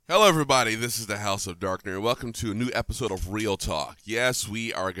Hello, everybody. This is the House of Darkner, and welcome to a new episode of Real Talk. Yes,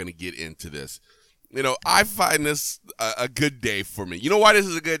 we are going to get into this. You know, I find this a good day for me. You know why this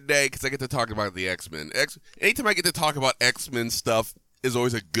is a good day? Because I get to talk about the X-Men. Anytime I get to talk about X-Men stuff is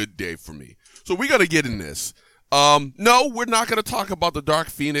always a good day for me. So we're going to get in this. No, we're not going to talk about the Dark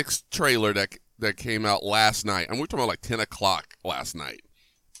Phoenix trailer that came out last night. And we're talking about like 10 o'clock last night.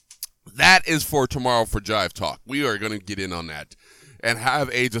 That is for tomorrow for Jive Talk. We are going to get in on that and have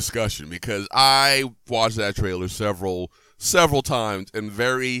a discussion because I watched that trailer several times and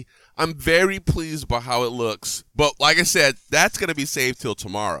I'm very pleased by how it looks. But like I said, that's going to be saved till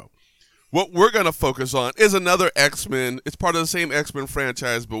tomorrow. What we're going to focus on is another X-Men. It's part of the same X-Men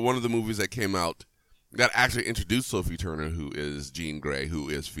franchise, but one of the movies that came out that actually introduced Sophie Turner, who is Jean Grey, who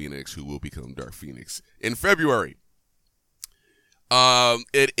is Phoenix, who will become Dark Phoenix in February.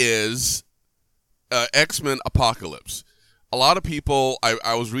 It is X-Men Apocalypse. A lot of people,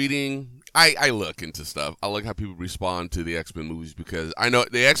 I was reading, I look into stuff. I look how people respond to the X-Men movies because I know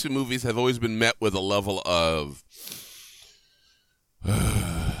the X-Men movies have always been met with a level of,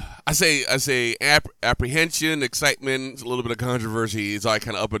 I say apprehension, excitement, a little bit of controversy. It's like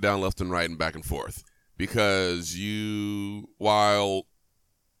kind of up and down, left and right, and back and forth. Because while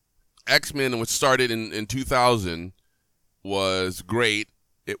X-Men, which started in 2000, was great,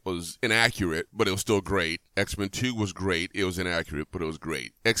 it was inaccurate, but it was still great. X-Men 2 was great. It was inaccurate, but it was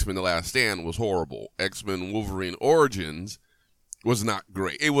great. X-Men The Last Stand was horrible. X-Men Wolverine Origins was not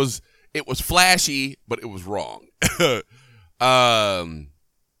great. It was flashy, but it was wrong. The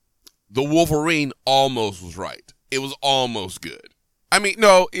Wolverine almost was right. It was almost good. I mean,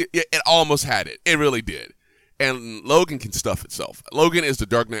 no, it almost had it. It really did. And Logan can stuff itself. Logan is the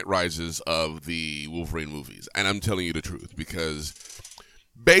Dark Knight Rises of the Wolverine movies. And I'm telling you the truth because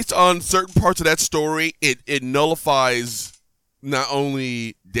based on certain parts of that story, it nullifies not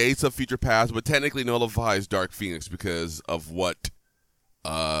only Days of Future Past, but technically nullifies Dark Phoenix because of what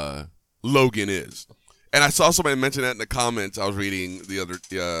Logan is. And I saw somebody mention that in the comments I was reading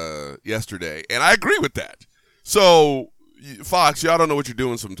yesterday, and I agree with that. So, Fox, y'all don't know what you're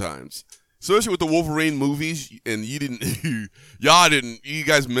doing sometimes. Especially with the Wolverine movies, and you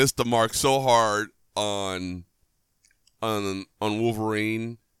guys missed the mark so hard on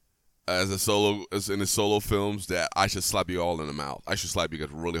Wolverine as in his solo films that I should slap you all in the mouth. I should slap you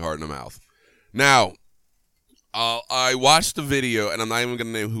guys really hard in the mouth. Now, I watched the video, and I'm not even gonna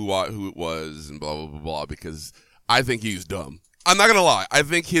name who it was and blah blah blah blah because I think he's dumb. I'm not gonna lie. I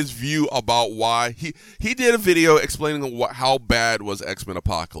think his view about why he did a video explaining how bad was X-Men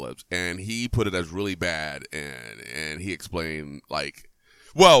Apocalypse, and he put it as really bad, and he explained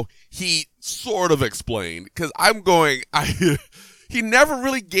he sort of explained because he never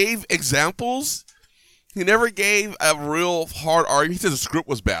really gave examples. He never gave a real hard argument. He said the script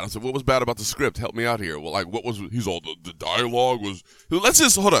was bad. I said, what was bad about the script? Help me out here. Well, the dialogue was.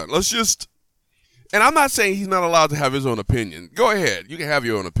 Hold on. And I'm not saying he's not allowed to have his own opinion. Go ahead. You can have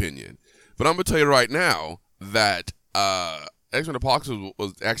your own opinion. But I'm going to tell you right now that X-Men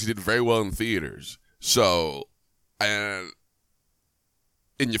Apocalypse actually did very well in theaters. So, and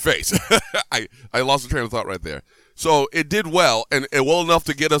in your face. I lost the train of thought right there. So, it did well, and well enough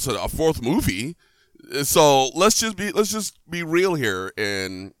to get us a fourth movie. So, let's just be real here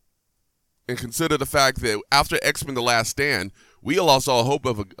and consider the fact that after X-Men The Last Stand, we lost all hope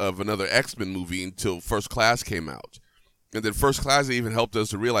of another X-Men movie until First Class came out. And then First Class even helped us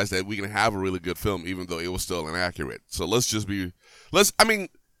to realize that we can have a really good film even though it was still inaccurate. So if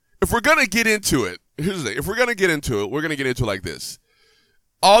we're going to get into it, here's the thing. If we're going to get into it, we're going to get into it like this.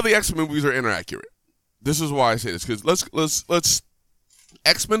 All the X-Men movies are inaccurate. This is why I say this, because let's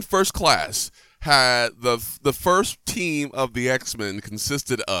X-Men First Class had the first team of the X-Men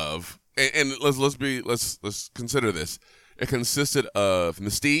consisted of, and let's consider this. It consisted of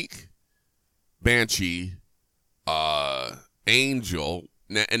Mystique, Banshee, Angel,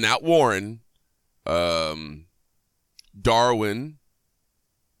 and not Warren, Darwin,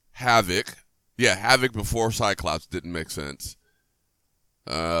 Havoc. Yeah, Havoc before Cyclops didn't make sense.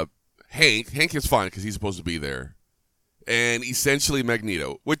 Hank is fine because he's supposed to be there. And essentially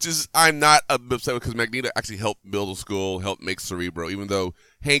Magneto, which is, I'm not upset because Magneto actually helped build a school, helped make Cerebro, even though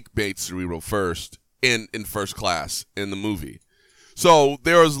Hank made Cerebro first in First Class in the movie. So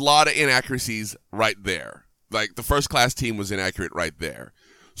there was a lot of inaccuracies right there. Like the First Class team was inaccurate right there.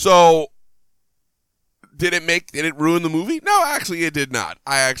 So did it ruin the movie? No, actually it did not.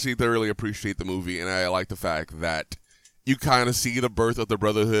 I actually thoroughly appreciate the movie, and I like the fact that you kind of see the birth of the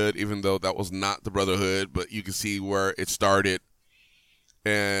Brotherhood, even though that was not the Brotherhood, but you can see where it started.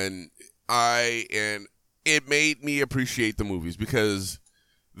 And it made me appreciate the movies because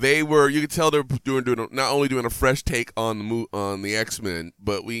you could tell they're doing not only doing a fresh take on the X-Men,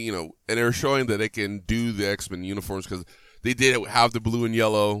 but and they were showing that they can do the X-Men uniforms because they did have the blue and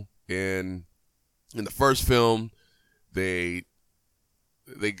yellow in the first film. They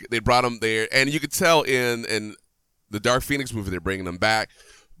brought them there, and you could tell in the Dark Phoenix movie they're bringing them back.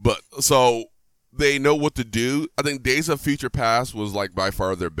 But so they know what to do. I think Days of Future Past was like by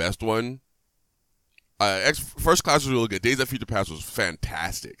far their best one. First Class was really good. Days of Future Past was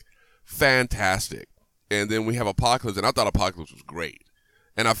fantastic. And then we have Apocalypse, and I thought Apocalypse was great.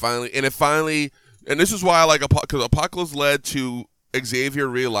 And this is why I like because Apocalypse led to Xavier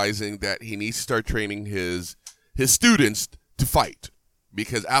realizing that he needs to start training his students to fight.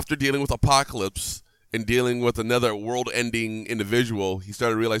 Because after dealing with Apocalypse and dealing with another world-ending individual, he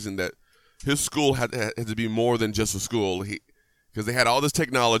started realizing that his school had to be more than just a school. Because they had all this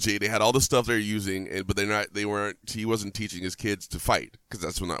technology, they had all the stuff they're using, but he wasn't teaching his kids to fight because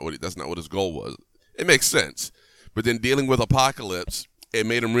that's not what his goal was. It makes sense, but then dealing with Apocalypse, it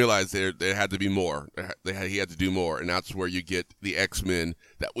made him realize there had to be more. He had to do more, and that's where you get the X-Men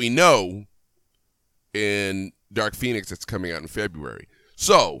that we know in Dark Phoenix that's coming out in February.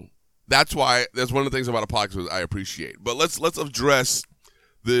 So that's one of the things about Apocalypse I appreciate. But let's address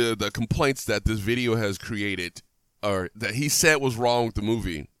the complaints that this video has created, or that he said was wrong with the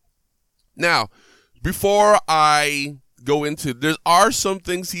movie. Now, before I go into, there are some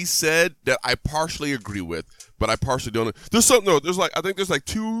things he said that I partially agree with, but I partially don't. I think there's like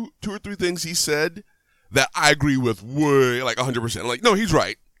two or three things he said that I agree with way, like 100%. I'm like, no, he's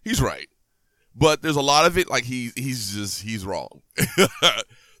right. But there's a lot of it like he's wrong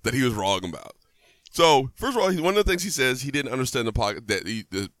that he was wrong about. So first of all, one of the things he says, he didn't understand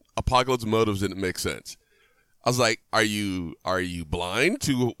the Apocalypse motives didn't make sense. I was like, are you blind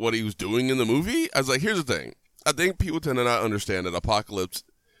to what he was doing in the movie? I was like, here's the thing. I think people tend to not understand that Apocalypse,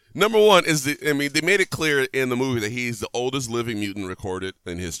 number one, they made it clear in the movie that he's the oldest living mutant recorded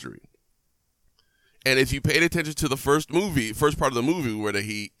in history. And if you paid attention to the first part of the movie where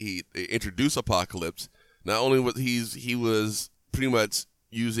he introduced Apocalypse, not only was he was pretty much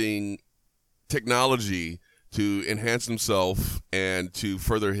using technology to enhance himself and to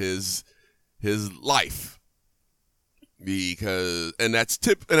further his life. And that's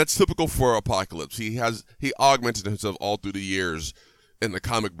typical for Apocalypse. He augmented himself all through the years in the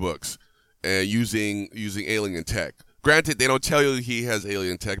comic books and using alien tech. Granted, they don't tell you he has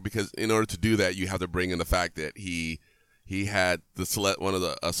alien tech because in order to do that, you have to bring in the fact that he had a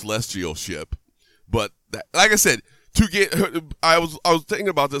celestial ship. But like I said, I was thinking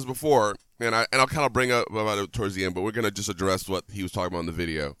about this before, and I'll kind of bring up about it towards the end. But we're gonna just address what he was talking about in the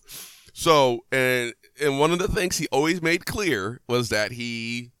video. So and one of the things he always made clear was that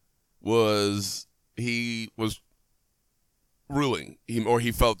he was ruling, or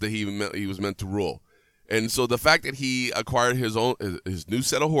he felt that he was meant to rule. And so the fact that he acquired his new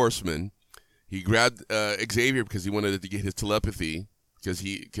set of horsemen, he grabbed Xavier because he wanted to get his telepathy because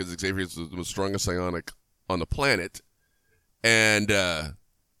Xavier is the strongest psionic on the planet, and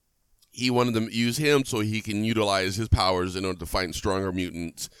he wanted to use him so he can utilize his powers in order to fight stronger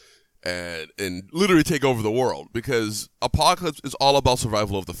mutants and literally take over the world, because Apocalypse is all about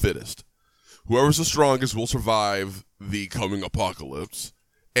survival of the fittest. Whoever's the strongest will survive the coming apocalypse,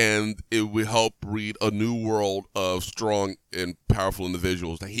 and it will help breed a new world of strong and powerful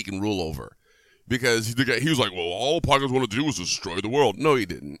individuals that he can rule over. Because he was like, well, all Apocalypse wanted to do was destroy the world. No, he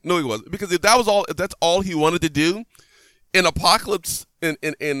didn't. No, he wasn't. Because if that's all he wanted to do, in Apocalypse,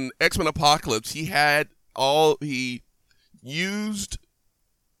 in X-Men Apocalypse, he used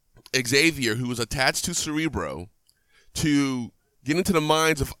Xavier, who was attached to Cerebro, to get into the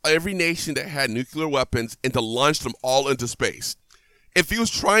minds of every nation that had nuclear weapons and to launch them all into space. If he was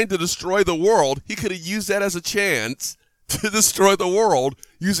trying to destroy the world, he could have used that as a chance to destroy the world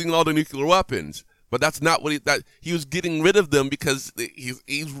using all the nuclear weapons. But that's not what he was getting rid of them because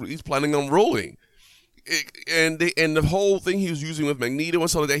he's planning on ruling. And the whole thing he was using with Magneto and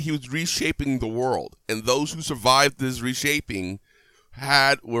stuff like that, he was reshaping the world. And those who survived this reshaping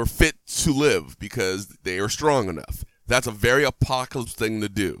were fit to live because they were strong enough. That's a very Apocalypse thing to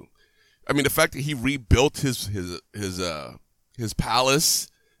do. I mean, the fact that he rebuilt his palace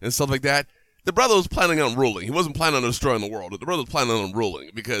and stuff like that, the brother was planning on ruling. He wasn't planning on destroying the world. The brother was planning on ruling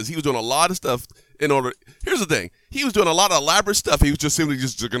because he was doing a lot of stuff in order. Here's the thing: he was doing a lot of elaborate stuff. He was just simply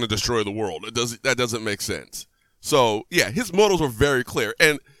going to destroy the world. That doesn't make sense. So yeah, his motives were very clear.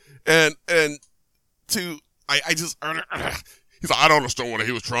 He's like, I don't understand what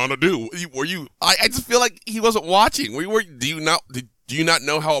he was trying to do. I just feel like he wasn't watching. Do you not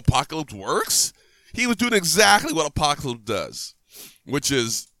know how Apocalypse works? He was doing exactly what Apocalypse does. which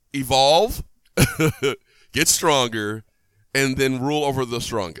is evolve, get stronger, and then rule over the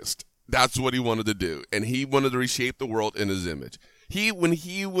strongest. That's what he wanted to do, and he wanted to reshape the world in his image. When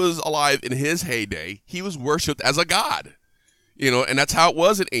he was alive in his heyday, he was worshipped as a god, and that's how it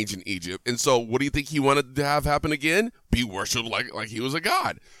was in ancient Egypt. And so, what do you think he wanted to have happen again? Be worshipped like he was a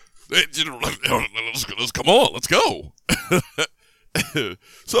god. Let's come on, let's go.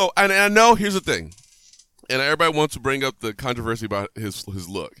 So, and I know here's the thing, and everybody wants to bring up the controversy about his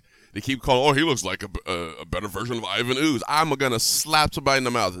look. They keep calling, he looks like a better version of Ivan Ooze. I'm going to slap somebody in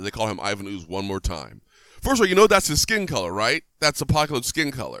the mouth if they call him Ivan Ooze one more time. First of all, that's his skin color, right? That's Apocalypse's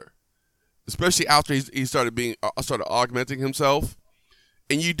skin color. Especially after he started augmenting himself.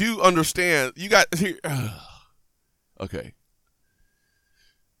 And you do understand, okay.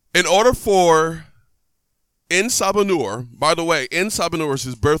 In order for En-Sabah-Nur, by the way, En-Sabah-Nur is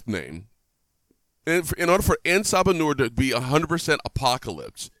his birth name. In order for En-Sabah-Nur to be 100%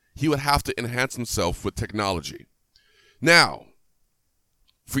 Apocalypse, he would have to enhance himself with technology. Now,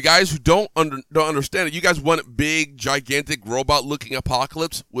 for you guys who don't understand it, you guys want big, gigantic, robot-looking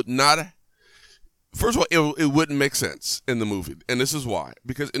Apocalypse would not. First of all, it wouldn't make sense in the movie, and this is why.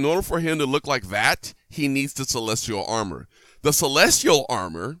 Because in order for him to look like that, he needs the celestial armor. The celestial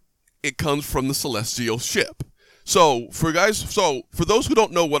armor, it comes from the celestial ship. So for those who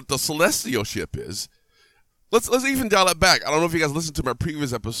don't know what the celestial ship is, let's even dial it back. I don't know if you guys listened to my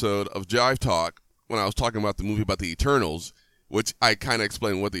previous episode of Jive Talk when I was talking about the movie about the Eternals, which I kind of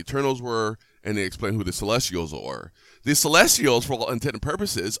explained what the Eternals were, and they explained who the Celestials were. The Celestials, for all intents and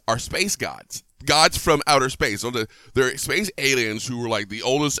purposes, are space gods. Gods from outer space. So they're space aliens who were like the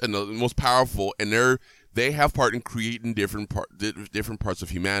oldest and the most powerful, and they have part in creating different parts of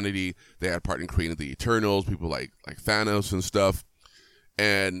humanity. They had part in creating the Eternals, people like Thanos and stuff.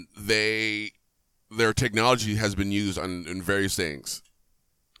 And their technology has been used in various things.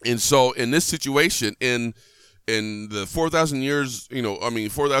 And so in this situation, in the 4,000 years,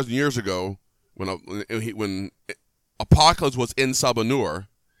 4,000 years ago, when Apocalypse was En-Sabah-Nur,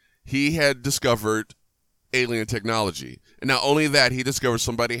 he had discovered alien technology. And not only that, he discovered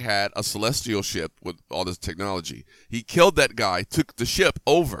somebody had a celestial ship with all this technology. He killed that guy, took the ship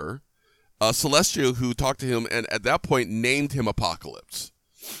over, a celestial who talked to him, and at that point named him Apocalypse.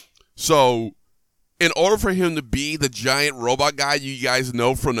 So, in order for him to be the giant robot guy you guys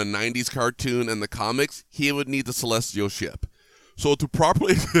know from the 90s cartoon and the comics, he would need the celestial ship. So to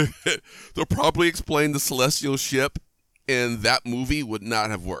properly explain the celestial ship in that movie would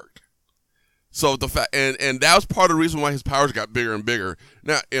not have worked. So and that was part of the reason why his powers got bigger and bigger.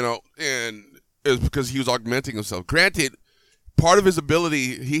 Now, and is because he was augmenting himself. Granted, part of his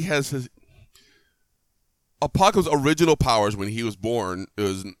ability, he has his Apocalypse's original powers when he was born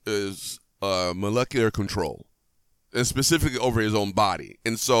is molecular control, and specifically over his own body.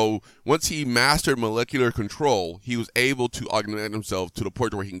 And so once he mastered molecular control, he was able to augment himself to the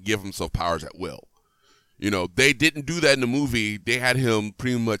point where he can give himself powers at will. They didn't do that in the movie. They had him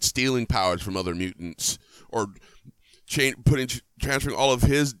pretty much stealing powers from other mutants or transferring all of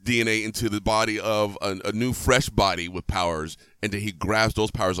his DNA into the body of a new fresh body with powers, and then he grabs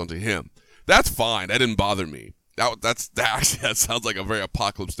those powers onto him. That's fine. That didn't bother me. That sounds like a very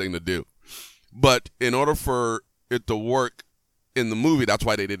Apocalypse thing to do. But in order for it to work in the movie, that's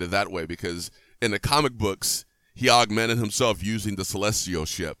why they did it that way, because in the comic books, he augmented himself using the celestial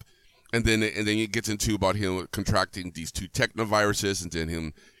ship. And then it gets into about him contracting these 2 technoviruses, and then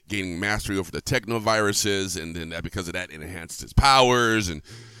him gaining mastery over the technoviruses, and then because of that, it enhanced his powers, and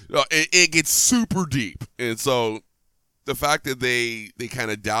it gets super deep. And so the fact that they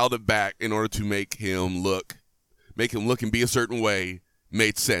kind of dialed it back in order to make him look and be a certain way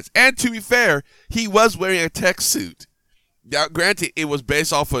made sense. And to be fair, he was wearing a tech suit. Now, granted, it was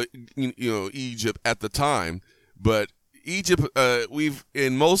based off of Egypt at the time, but Egypt,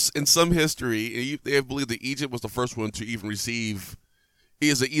 in some history, they believe that Egypt was the first one to even receive,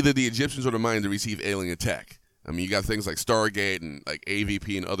 either the Egyptians or the Mayans to receive alien tech. I mean, you got things like Stargate and like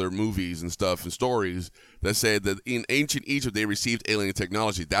AVP and other movies and stuff and stories that say that in ancient Egypt they received alien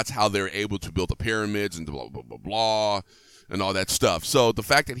technology. That's how they were able to build the pyramids and blah, blah, blah, blah, and all that stuff. So the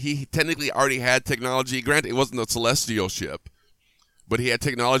fact that he technically already had technology, granted it wasn't a celestial ship, but he had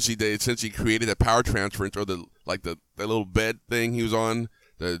technology that essentially created that power transference, or that little bed thing he was on,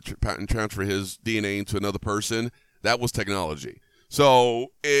 and transfer his DNA into another person. That was technology. So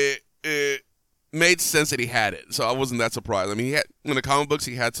it made sense that he had it. So I wasn't that surprised. I mean, in the comic books,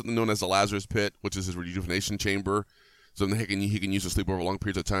 he had something known as the Lazarus Pit, which is his rejuvenation chamber. So he can use to sleep over long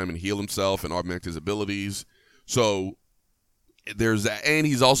periods of time and heal himself and augment his abilities. So there's that, and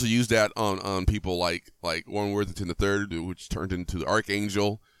he's also used that on people like Warren Worthington III, which turned into the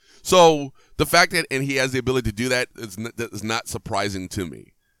Archangel. So the fact that he has the ability to do that is not surprising to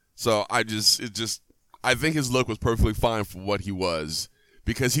me. So I think his look was perfectly fine for what he was,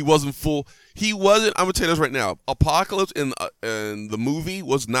 because he wasn't full. He wasn't. I'm gonna tell you this right now. Apocalypse in the movie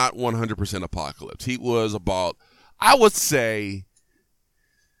was not 100% Apocalypse. He was about, I would say,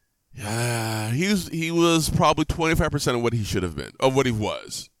 he was probably 25% of what he should have been, of what he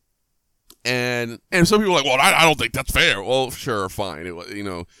was. And some people are like, well, I don't think that's fair. Well, sure, fine.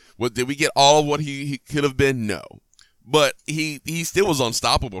 Did we get all of what he could have been? No. But he still was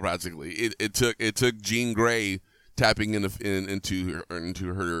unstoppable practically. It took Jean Grey tapping into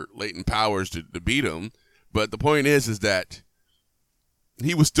her latent powers to beat him. But the point is that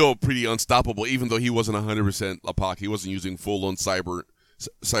he was still pretty unstoppable, even though he wasn't 100% Apoc. He wasn't using full-on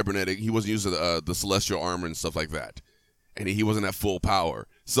cybernetic. He wasn't using the celestial armor and stuff like that, and he wasn't at full power.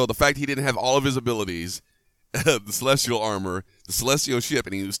 So the fact he didn't have all of his abilities, the celestial armor, the celestial ship,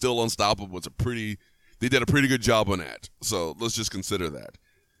 and he was still unstoppable, they did a pretty good job on that. So let's just consider that.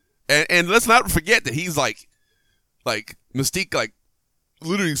 And let's not forget that he's like Mystique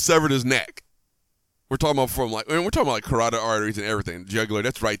literally severed his neck. We're talking about carotid arteries and everything, jugular.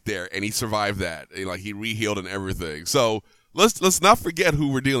 That's right there, and he survived that. And, he rehealed and everything. So let's not forget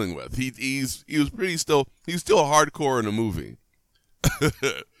who we're dealing with. He was still hardcore in the movie.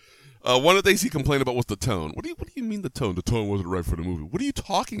 One of the things he complained about was the tone. What do you mean the tone? The tone wasn't right for the movie. What are you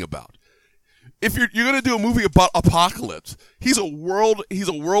talking about? If you're gonna do a movie about Apocalypse, he's a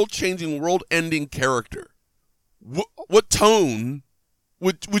world-changing, world-ending character. What tone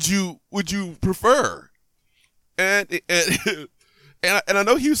would you prefer? And I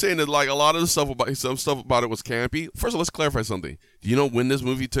know he was saying that a lot of some stuff about it was campy. First of all, let's clarify something. Do you know when this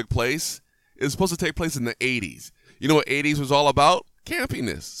movie took place? It was supposed to take place in the 80s. You know what 80s was all about?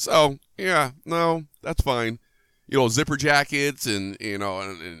 Campiness. So yeah, no, that's fine. Zipper jackets and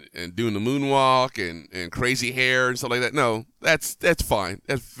and doing the moonwalk and crazy hair and stuff like that. No, that's fine.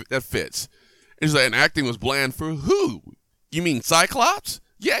 That fits. It's and acting was bland for who? You mean Cyclops?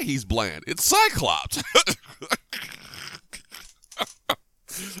 Yeah, he's bland. It's Cyclops.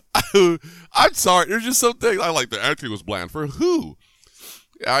 I'm sorry. There's just some things I like. The acting was bland for who?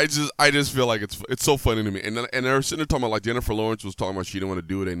 I just feel like it's so funny to me. And they're sitting there talking about Jennifer Lawrence was talking about she didn't want to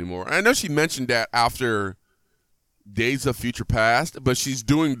do it anymore. And I know she mentioned that after Days of Future Past, but she's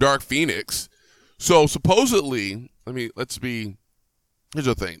doing Dark Phoenix. So supposedly, here's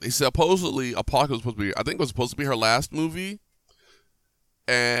the thing. They supposedly Apocalypse was supposed to be her last movie.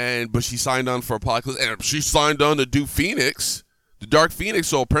 But she signed on for Apocalypse, and she signed on to do Phoenix, the Dark Phoenix.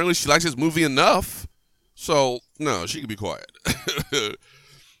 So apparently she likes this movie enough. So no, she can be quiet.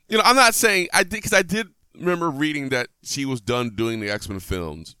 I'm not saying because I did remember reading that she was done doing the X-Men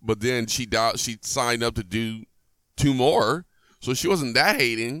films, but then she signed up to do 2 more, so she wasn't that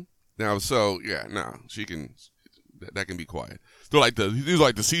hating now. So yeah, no, she can. That can be quiet. They're like the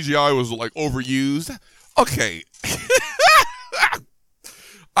CGI was overused. Okay.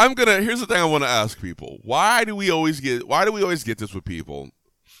 Here's the thing I want to ask people. Why do we always get this with people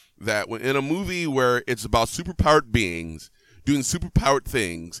that when in a movie where it's about superpowered beings doing superpowered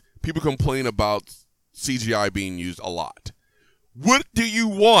things, people complain about CGI being used a lot? What do you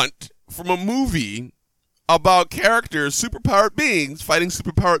want from a movie about characters, superpowered beings, fighting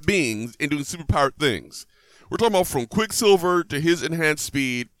superpowered beings and doing superpowered things? We're talking about from Quicksilver to his enhanced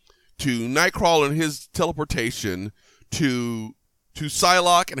speed, to Nightcrawler and his teleportation, to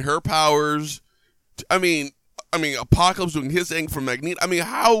Psylocke and her powers. Apocalypse doing his thing from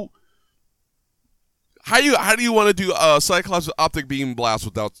Magneto. How do you want to do Cyclops with optic beam blast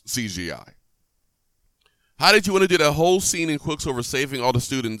without CGI? How did you want to do that whole scene in Quicksilver saving all the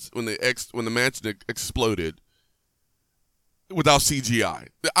students when the mansion exploded without CGI?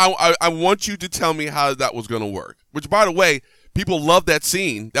 I want you to tell me how that was going to work. Which, by the way, people love that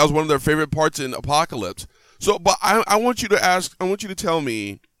scene. That was one of their favorite parts in Apocalypse. So, but I want you to tell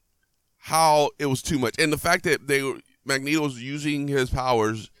me how it was too much, and the fact that Magneto was using his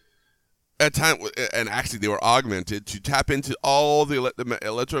powers at time, and actually they were augmented to tap into all the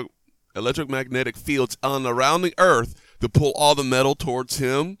electromagnetic fields around the Earth to pull all the metal towards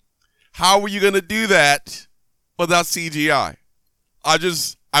him. How were you going to do that without CGI? I want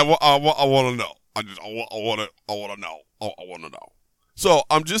to know. I want to know. So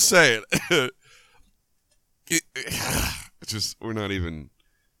I'm just saying. It's just, we're not even.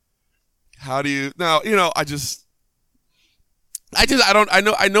 How do you now? I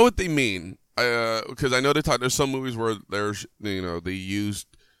know what they mean. Because I know there's some movies where they used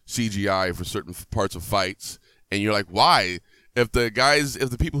CGI for certain parts of fights, and you're like, why? If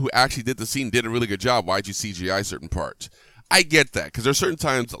the people who actually did the scene did a really good job, why'd you CGI certain parts? I get that, because there's certain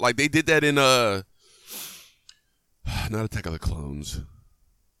times, like they did that in not Attack of the Clones,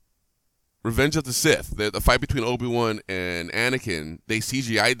 Revenge of the Sith, the fight between Obi-Wan and Anakin. They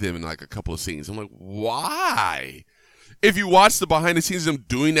CGI'd them in like a couple of scenes. I'm like, why? If you watch the behind the scenes of them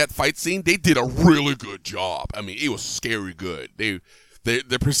doing that fight scene, they did a really good job. I mean, it was scary good. The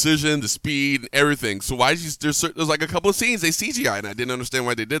precision, the speed, and everything. So why did you? There's like a couple of scenes they CGI, and I didn't understand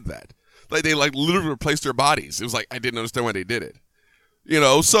why they did that. Like they like literally replaced their bodies. It was like I didn't understand why they did it.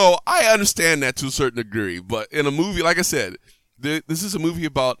 So I understand that to a certain degree. But in a movie, like I said, this is a movie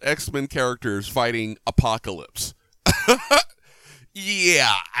about X-Men characters fighting Apocalypse.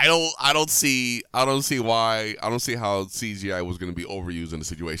 Yeah, I don't see how CGI was going to be overused in a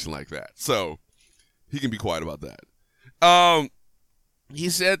situation like that. So he can be quiet about that. He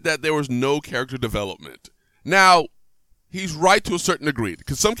said that there was no character development. Now, he's right to a certain degree,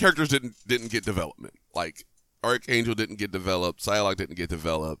 because some characters didn't get development. Like Archangel didn't get developed, Psylocke didn't get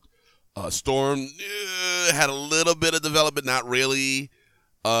developed. Storm had a little bit of development, not really.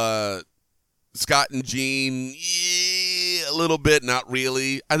 Scott and Jean, a little bit, not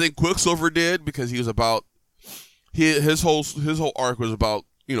really. I think Quicksilver did, because he was about his whole arc was about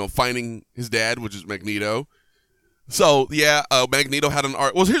finding his dad, which is Magneto. So yeah, Magneto had an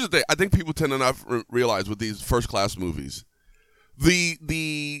arc. Well, here's the thing: I think people tend to not realize with these first class movies,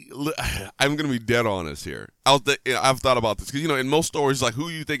 I'm gonna be dead honest here. I've thought about this because in most stories, like who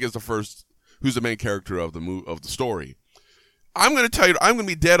you think is who's the main character of the story. I'm gonna tell you, I'm gonna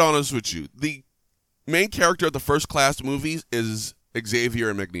be dead honest with you. The main character of the first class movies is Xavier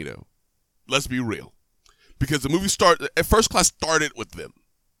and Magneto. Let's be real, because the movie First Class started with them,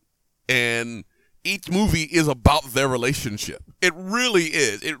 and each movie is about their relationship. It really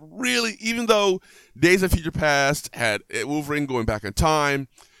is. It really, even though Days of Future Past had Wolverine going back in time,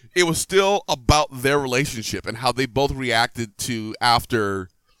 it was still about their relationship and how they both reacted to after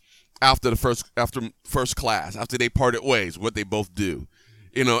First Class, after they parted ways, what they both do,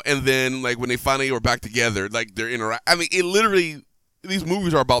 and then like when they finally were back together, like their I mean, it literally, these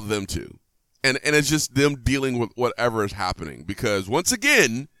movies are about them too, and it's just them dealing with whatever is happening, because once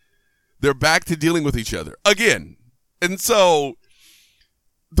again, they're back to dealing with each other again. And so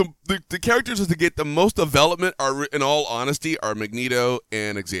the characters that get the most development are, in all honesty, are Magneto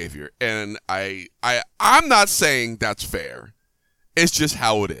and Xavier. And I'm not saying that's fair. It's just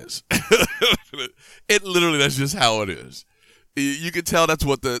how it is. That's just how it is. You can tell that's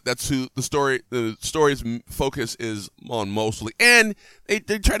who the story's focus is on mostly. And they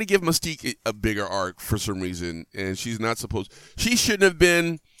try to give Mystique a bigger arc for some reason, and she shouldn't have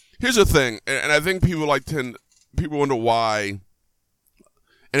been. Here's the thing, and I think people wonder why,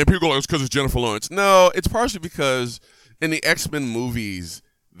 and then people go, it's because it's Jennifer Lawrence. No, it's partially because in the X-Men movies,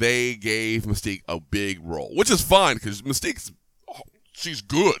 they gave Mystique a big role, which is fine, because she's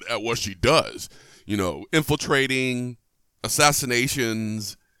good at what she does. Infiltrating,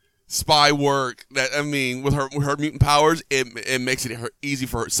 assassinations, spy work. With her mutant powers, it makes it easy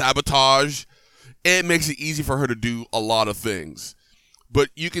for her. Sabotage, it makes it easy for her to do a lot of things. But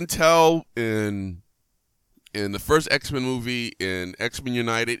you can tell in the first X-Men movie, in X-Men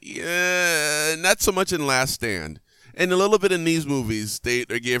United, not so much in Last Stand. And a little bit in these movies, they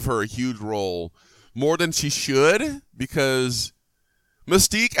gave her a huge role, more than she should, because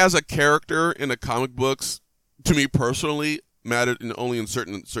Mystique as a character in the comic books, to me personally, mattered only in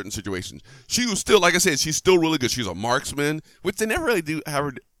certain situations. She was still, like I said, she's still really good. She's a marksman, which they never really do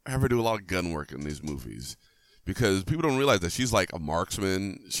have her do a lot of gun work in these movies. Because people don't realize that she's like a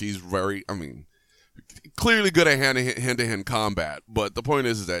marksman. She's very, clearly good at hand-to-hand combat. But the point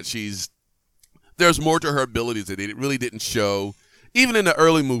is that there's more to her abilities that they really didn't show. Even in the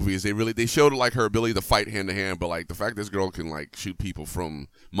early movies, they showed like her ability to fight hand-to-hand. But like the fact this girl can like shoot people from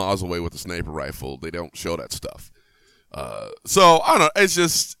miles away with a sniper rifle, they don't show that stuff. So I don't know. It's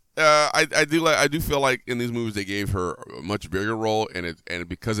just I do feel like in these movies they gave her a much bigger role, and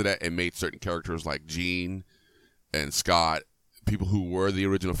because of that, it made certain characters like Jean and Scott, people who were the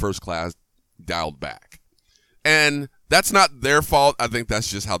original First Class, dialed back. And that's not their fault. I think that's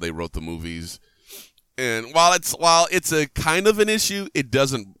just how they wrote the movies. And while it's a kind of an issue, it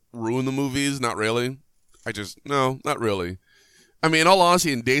doesn't ruin the movies. Not really. Not really. In all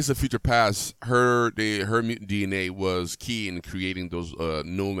honesty, in Days of Future Past, her mutant DNA was key in creating those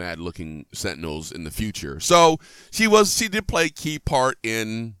nomad-looking Sentinels in the future. So she did play a key part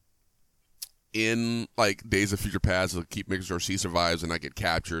in like Days of Future Past to keep making sure she survives and not get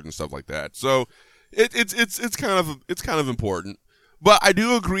captured and stuff like that. So it's kind of important. But I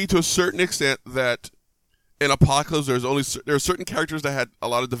do agree to a certain extent that in Apocalypse, there are certain characters that had a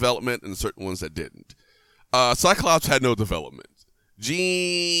lot of development and certain ones that didn't. Cyclops had no development.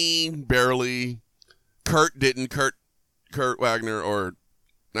 Jean barely. Kurt didn't. Kurt Wagner or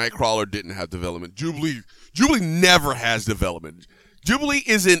Nightcrawler didn't have development. Jubilee never has development. Jubilee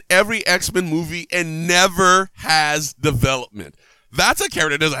is in every X-Men movie and never has development. That's a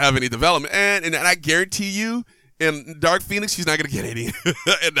character that doesn't have any development. And I guarantee you, in Dark Phoenix, she's not going to get any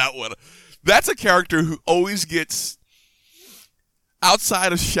in that one. That's a character who always gets,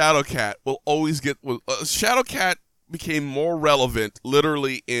 outside of Shadowcat, will always get. Shadowcat became more relevant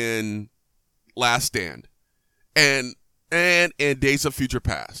literally in Last Stand and in Days of Future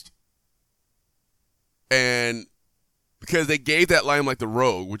Past. And because they gave that line like the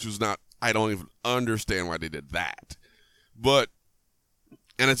Rogue, which was not, I don't even understand why they did that. But,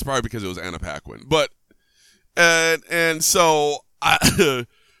 and it's probably because it was Anna Paquin. But, and so,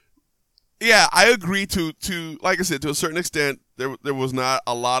 yeah, I agree to, like I said, to a certain extent, there was not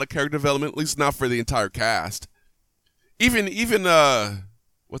a lot of character development, at least not for the entire cast. Even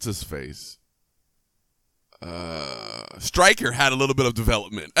what's his face? Stryker had a little bit of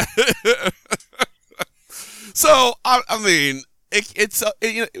development. So I mean, it's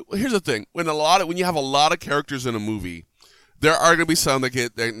here's the thing: when you have a lot of characters in a movie, there are going to be some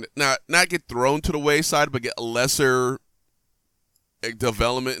that not get thrown to the wayside, but get a lesser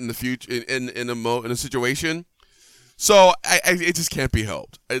development in the future in a situation. So it just can't be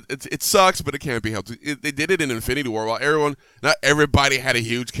helped. It sucks, but it can't be helped. They did it in Infinity War. While not everybody had a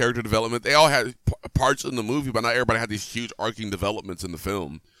huge character development. They all had parts in the movie, but not everybody had these huge arcing developments in the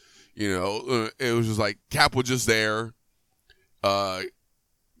film. You know, it was just like Cap was just there.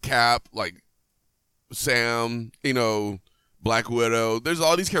 Cap, like Sam, Black Widow. There's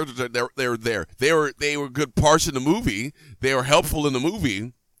all these characters that they were there. They were good parts in the movie. They were helpful in the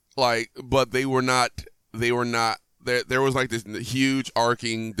movie, but they were not. There was like this huge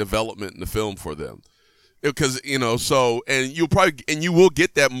arcing development in the film for them, because and you will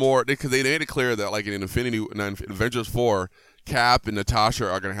get that more because they made it clear that like in Avengers 4, Cap and Natasha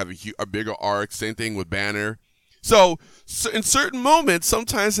are going to have a bigger arc. Same thing with Banner. So in certain moments,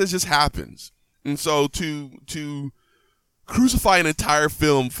 sometimes it just happens, and so to crucify an entire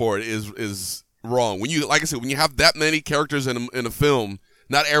film for it is wrong. When you, like I said, when you have that many characters in a film,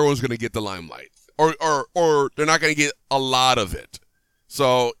 not everyone's going to get the limelight. Or they're not going to get a lot of it.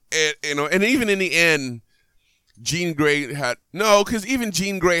 So, and even in the end, Jean Grey because even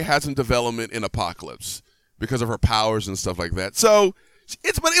Jean Grey had some development in Apocalypse because of her powers and stuff like that. So,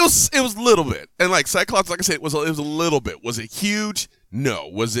 it was a little bit. And like Cyclops, like I said, it was a little bit. Was it huge? No.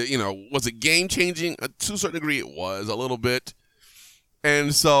 Was it game changing? To a certain degree, it was a little bit.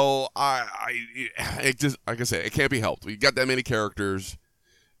 And so, it just, like I said, it can't be helped. We got that many characters.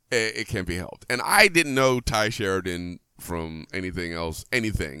 It can't be helped. And I didn't know Ty Sheridan from anything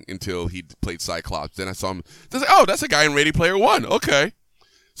until he played Cyclops. Then I saw him. I was like, oh, that's a guy in Ready Player One. Okay.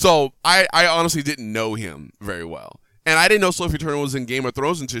 So I honestly didn't know him very well. And I didn't know Sophie Turner was in Game of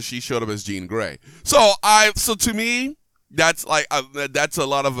Thrones until she showed up as Jean Grey. So to me, that's like that's a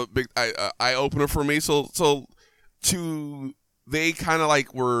lot of a big eye opener for me. So they kind of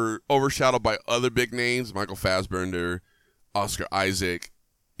like were overshadowed by other big names: Michael Fassbender, Oscar Isaac.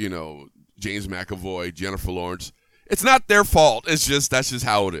 James McAvoy, Jennifer Lawrence. It's not their fault. It's just that's just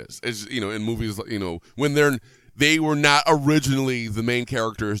how it is. It's in movies, when they were not originally the main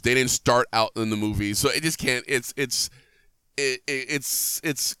characters. They didn't start out in the movie, so it just can't. It's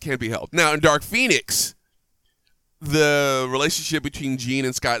can't be helped. Now in Dark Phoenix, the relationship between Jean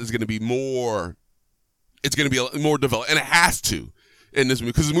and Scott is going to be more. It's going to be more developed, and it has to. In this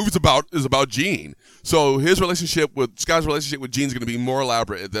movie, because the movie is about Jean, so Scott's relationship with Jean is going to be more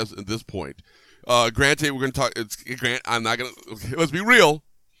elaborate at this point. Granted, we're going to talk. I'm not going to. Okay, let's be real.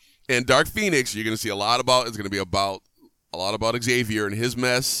 In Dark Phoenix, you're going to see a lot about. It's going to be about a lot about Xavier and his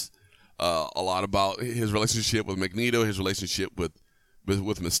mess. A lot about his relationship with Magneto, his relationship with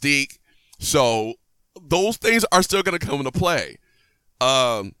Mystique. So those things are still going to come into play.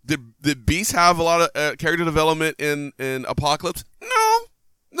 Did Beast have a lot of character development in Apocalypse?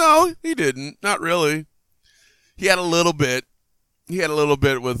 No, he didn't. Not really. He had a little bit.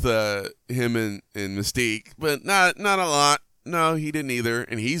 With him and Mystique, but not a lot. No, he didn't either,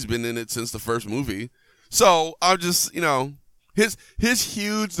 and he's been in it since the first movie. So I'm just, his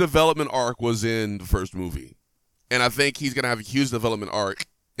huge development arc was in the first movie, and I think he's gonna have a huge development arc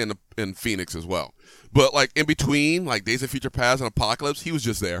in Phoenix as well. But like in between, like Days of Future Past and Apocalypse, he was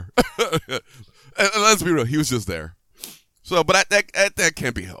just there. And let's be real, he was just there. So, but that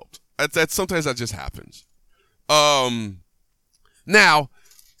can't be helped. That sometimes that just happens. Now,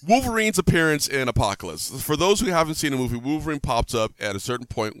 Wolverine's appearance in Apocalypse. For those who haven't seen the movie, Wolverine pops up at a certain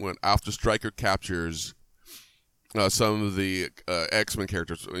point when after Stryker captures some of the X-Men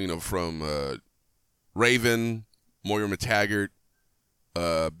characters, from Raven, Moira McTaggart,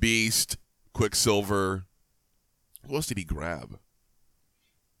 Beast, Quicksilver. Who else did he grab?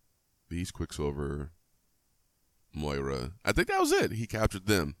 Beast, Quicksilver, Moira. I think that was it. He captured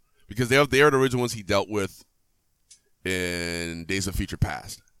them because they are the original ones he dealt with in Days of Future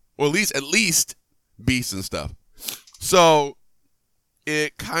Past, or at least Beast and stuff. So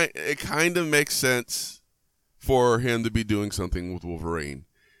it kind of makes sense for him to be doing something with Wolverine.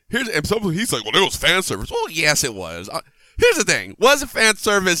 He's like, well, it was fan service. Well, yes, it was. Here's the thing: was it fan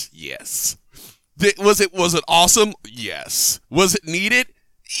service? Yes. Was it awesome? Yes. Was it needed?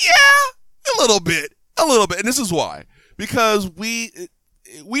 Yeah, a little bit, and this is why. Because we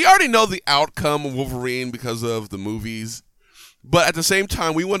already know the outcome of Wolverine because of the movies, but at the same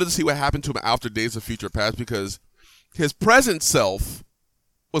time, we wanted to see what happened to him after Days of Future Past because his present self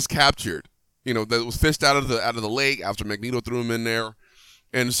was captured. That was fished out of the lake after Magneto threw him in there,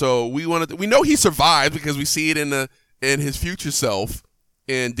 and so we know he survived because we see it in his future self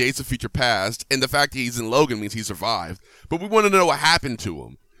in Days of Future Past, and the fact that he's in Logan means he survived. But we want to know what happened to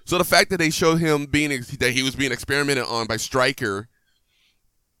him. So the fact that they showed him that he was being experimented on by Stryker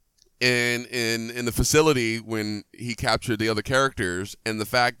in the facility when he captured the other characters, and the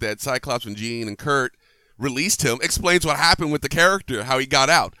fact that Cyclops and Jean and Kurt released him explains what happened with the character, how he got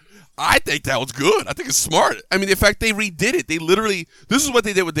out. I think that was good. I think it's smart. I mean, the fact they redid it. This is what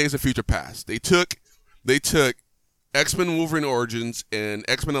they did with Days of Future Past. They took X-Men Wolverine Origins and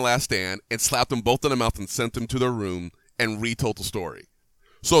X-Men The Last Stand and slapped them both in the mouth and sent them to their room and retold the story.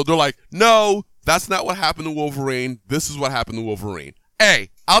 So they're like, no, that's not what happened to Wolverine. This is what happened to Wolverine. Hey,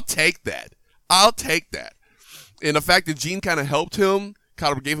 I'll take that. And the fact that Jean kind of helped him,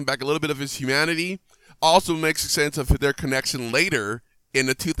 kind of gave him back a little bit of his humanity, also makes sense of their connection later in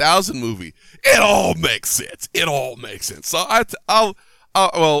the 2000 movie. It all makes sense. So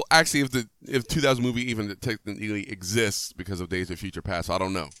well, actually, if 2000 movie even technically exists because of Days of Future Past, I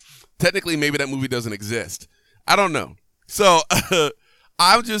don't know. Technically, maybe that movie doesn't exist. I don't know. So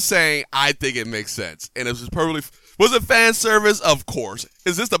I'm just saying, I think it makes sense, and it was perfectly. Was it fan service? Of course.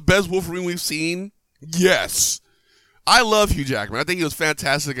 Is this the best Wolverine we've seen? Yes. I love Hugh Jackman. I think he was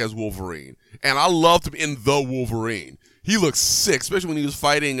fantastic as Wolverine, and I loved him in The Wolverine. He looks sick, especially when he was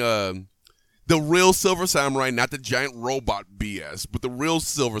fighting the real Silver Samurai, not the giant robot BS, but the real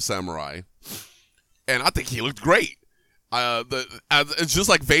Silver Samurai. And I think he looked great. It's just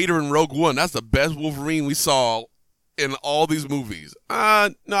like Vader in Rogue One. That's the best Wolverine we saw in all these movies. No,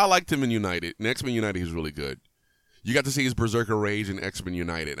 I liked him in United. In X-Men United, he's really good. You got to see his Berserker Rage in X-Men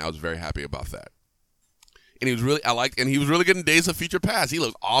United, and I was very happy about that. And he was really good in Days of Future Past. He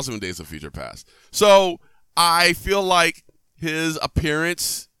looked awesome in Days of Future Past. So I feel like his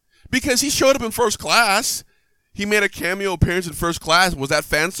appearance, because he showed up in First Class, he made a cameo appearance in First Class. Was that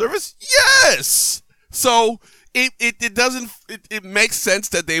fan service? Yes. So it makes sense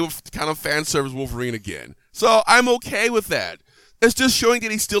that they would kind of fan service Wolverine again. So I'm okay with that. It's just showing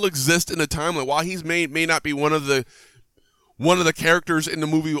that he still exists in the timeline. While he's may not be one of the characters in the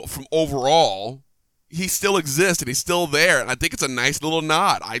movie from overall, he still exists and he's still there. And I think it's a nice little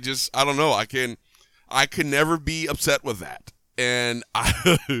nod. I don't know. I can never be upset with that. And I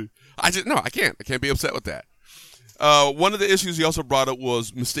can't. I can't be upset with that. One of the issues he also brought up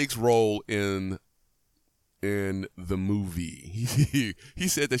was Mystique's role in the movie. He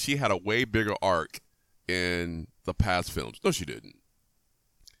said that she had a way bigger arc in the past films. No, she didn't.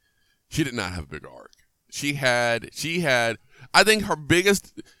 She did not have a bigger arc. She had, I think here's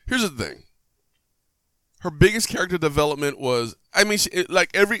the thing. Her biggest character development was, in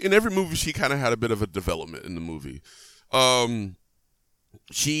every movie, she kind of had a bit of a development in the movie.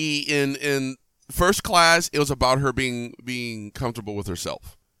 She, in First Class, it was about her being comfortable with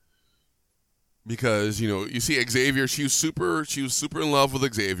herself. Because, you see Xavier, she was super in love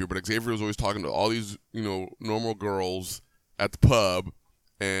with Xavier, but Xavier was always talking to all these, normal girls at the pub,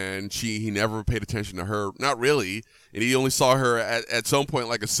 and he never paid attention to her. Not really. And he only saw her at some point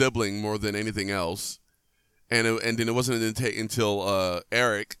like a sibling more than anything else. And then it wasn't until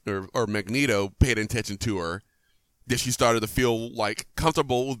Eric or Magneto paid attention to her that she started to feel like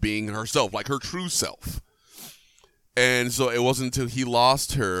comfortable with being herself, like her true self. And so it wasn't until he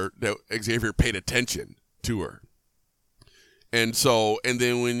lost her that Xavier paid attention to her. And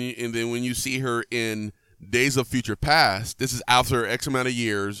then when you see her in Days of Future Past, this is after X amount of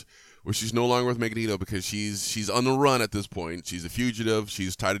years where she's no longer with Magneto because she's on the run at this point. She's a fugitive.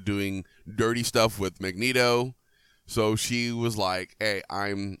 She's tired of doing dirty stuff with Magneto. So she was like, "Hey,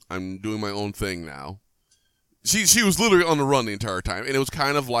 I'm doing my own thing now." She was literally on the run the entire time, and it was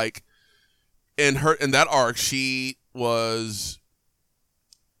kind of like in that arc, she was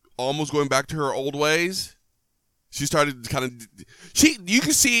almost going back to her old ways. She started kind of you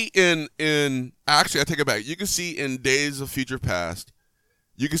can see in actually I take it back. You can see in Days of Future Past,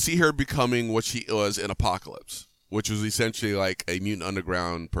 you can see her becoming what she was in Apocalypse, which was essentially like a mutant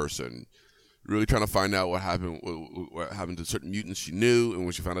underground person, really trying to find out what happened to certain mutants she knew, and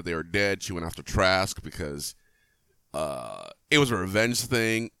when she found out they were dead, she went after Trask because it was a revenge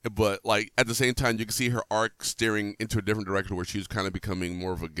thing. But like at the same time, you can see her arc steering into a different direction where she was kind of becoming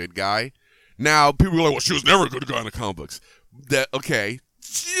more of a good guy. Now people are like, well, she was never a good guy in the comic books. That okay,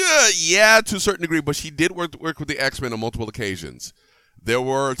 yeah, to a certain degree, but she did work with the X-Men on multiple occasions. There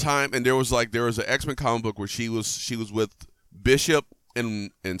were a time, and there was an X-Men comic book where she was with Bishop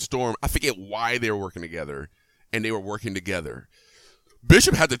and Storm. I forget why they were working together, and they were working together.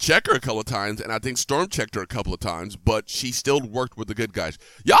 Bishop had to check her a couple of times, and I think Storm checked her a couple of times, but she still worked with the good guys.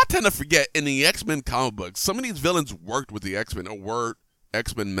 Y'all tend to forget, in the X-Men comic books, some of these villains worked with the X-Men or were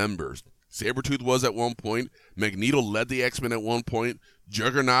X-Men members. Sabretooth was at one point. Magneto led the X-Men at one point.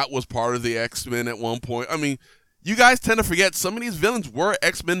 Juggernaut was part of the X-Men at one point. I mean, you guys tend to forget some of these villains were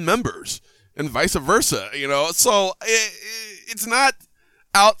X-Men members and vice versa, you know? So it's not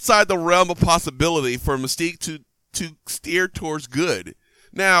outside the realm of possibility for Mystique to steer towards good.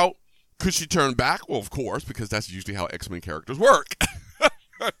 Now, could she turn back? Well, of course, because that's usually how X-Men characters work.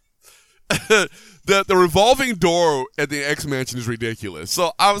 The revolving door at the X-Mansion is ridiculous.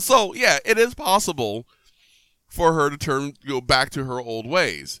 So yeah, it is possible for her to go back to her old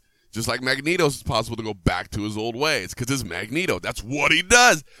ways. Just like Magneto's possible to go back to his old ways, because it's Magneto. That's what he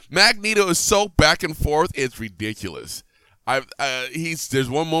does. Magneto is so back and forth, it's ridiculous. There's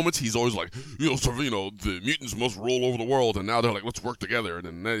one moment he's always like, the mutants must rule over the world, and now they're like, let's work together.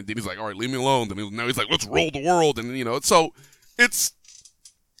 And then he's like, all right, leave me alone. And now he's like, let's rule the world. And so he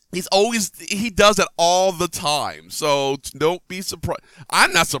does it all the time. So don't be surprised.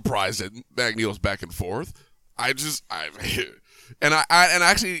 I'm not surprised that Magneto's back and forth. I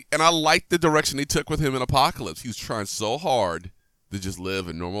like the direction he took with him in Apocalypse. He was trying so hard to just live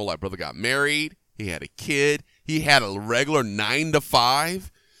a normal life. Brother got married. He had a kid. He had a regular 9 to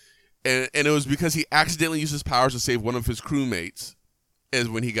 5. And it was because he accidentally used his powers to save one of his crewmates is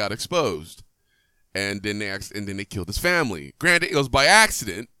when he got exposed. And then they killed his family. Granted, it was by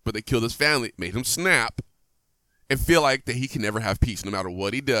accident, but they killed his family, made him snap, and feel like that he can never have peace. No matter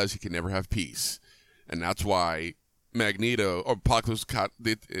what he does, he can never have peace. And that's why Magneto, or Apocalypse caught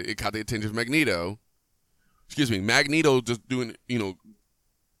the attention of Magneto. Magneto just doing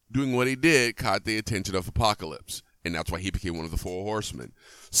what he did caught the attention of Apocalypse. And that's why he became one of the 4 horsemen.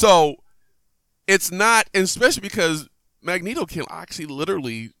 So, it's not, and especially because Magneto can actually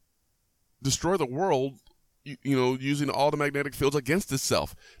literally destroy the world, using all the magnetic fields against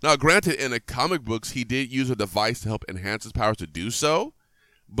itself. Now, granted, in the comic books, he did use a device to help enhance his powers to do so.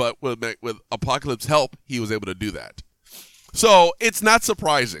 But with Apocalypse's help, he was able to do that. So it's not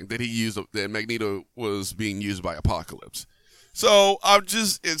surprising that that Magneto was being used by Apocalypse. So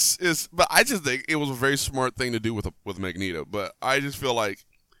but I just think it was a very smart thing to do with Magneto. But I just feel like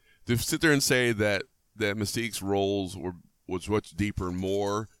to sit there and say that Mystique's roles was much deeper and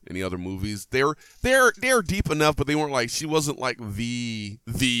more in the other movies. They're deep enough, but they weren't like, she wasn't like her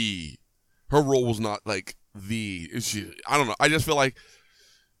role was not like I don't know. I just feel like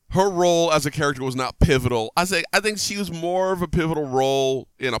her role as a character was not pivotal. I think she was more of a pivotal role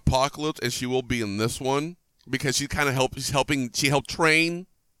in Apocalypse, and she will be in this one, because she kind of helped train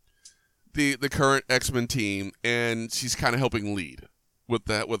the current X-Men team, and she's kind of helping lead with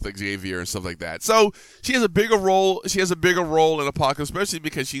Xavier and stuff like that. So she has a bigger role. She has a bigger role in Apocalypse, especially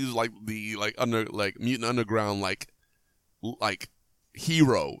because she's like the mutant underground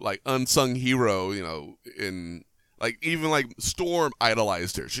hero, like unsung hero, in. Like, even, like, Storm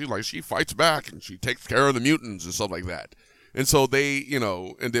idolized her. She fights back, and she takes care of the mutants and stuff like that. And so they,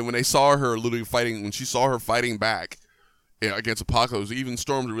 and then when they saw her literally fighting, when she saw her fighting back against Apocalypse, even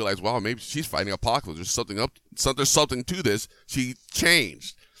Storm realized, wow, maybe she's fighting Apocalypse. There's something to this. She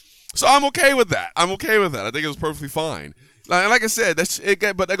changed. So I'm okay with that. I think it was perfectly fine. Like I said,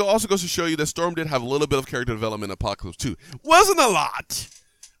 but that also goes to show you that Storm did have a little bit of character development in Apocalypse too. Wasn't a lot.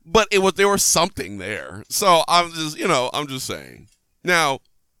 But there was something there. So I'm just saying. Now,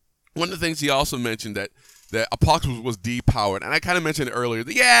 one of the things he also mentioned that Apocalypse was depowered, and I kind of mentioned it earlier,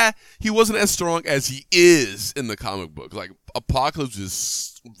 that he wasn't as strong as he is in the comic book. Like, Apocalypse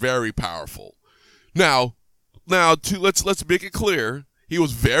is very powerful. Now let's make it clear, he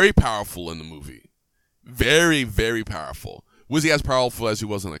was very powerful in the movie. Very, very powerful. Was he as powerful as he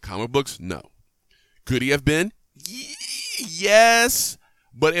was in the comic books? No. Could he have been? Yes,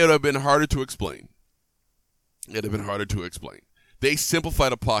 but it would have been harder to explain. They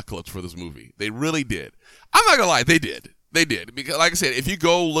simplified Apocalypse for this movie. They really did. I'm not gonna lie, they did. Because, like I said, if you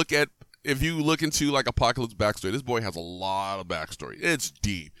look into like Apocalypse backstory, this boy has a lot of backstory. It's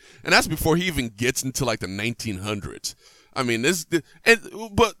deep, and that's before he even gets into like the 1900s. I mean,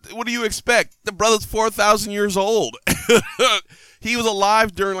 but what do you expect? The brother's 4,000 years old. He was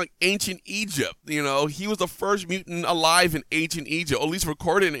alive during like ancient Egypt. You know, he was the first mutant alive in ancient Egypt, or at least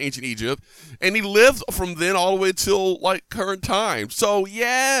recorded in ancient Egypt, and he lived from then all the way till like current time. So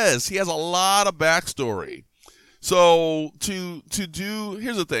yes, he has a lot of backstory. So to do,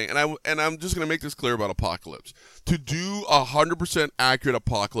 here's the thing, and I'm just gonna make this clear about Apocalypse. To do 100% accurate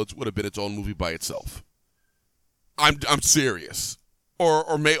Apocalypse would have been its own movie by itself. I'm serious. Or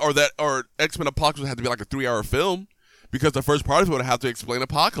X-Men Apocalypse had to be like a 3-hour film, because the first part of it would have to explain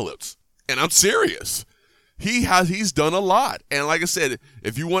Apocalypse. And I'm serious. He's done a lot. And like I said,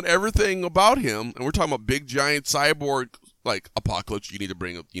 if you want everything about him, and we're talking about big giant cyborg like Apocalypse, you need to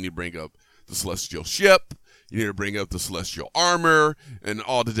bring up the Celestial ship. You need to bring up the Celestial armor and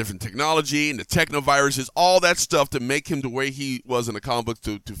all the different technology and the technoviruses, all that stuff to make him the way he was in the comic book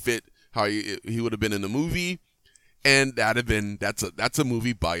to fit how he would have been in the movie. And that's a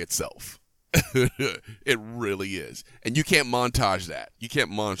movie by itself. It really is. And you can't montage that. You can't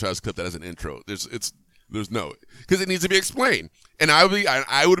clip that as an intro. There's no, because it needs to be explained. And I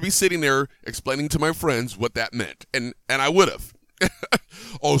would be sitting there explaining to my friends what that meant. And I would have.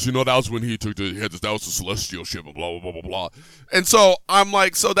 Oh, so that was when that was the Celestial ship and blah, blah, blah, blah, blah. And so I'm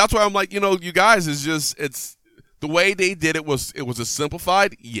like, so that's why I'm like, you guys, it's the way they did it was a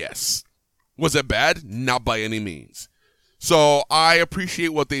simplified? Yes. Was it bad? Not by any means. So I appreciate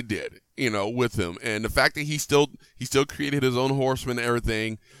what they did, with him. And the fact that he still created his own horsemen and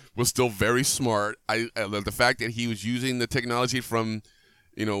everything was still very smart. I love the fact that he was using the technology from,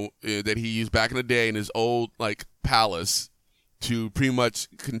 that he used back in the day in his old, like, palace to pretty much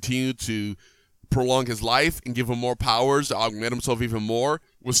continue to prolong his life and give him more powers to augment himself even more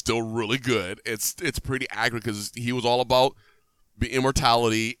was still really good. It's pretty accurate because he was all about the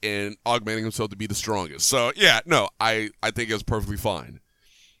immortality and augmenting himself to be the strongest. So yeah, no, I think it was perfectly fine.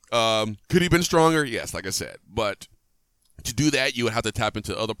 Could he have been stronger? Yes, like I said. But to do that, you would have to tap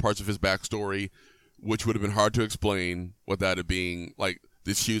into other parts of his backstory, which would have been hard to explain without it being like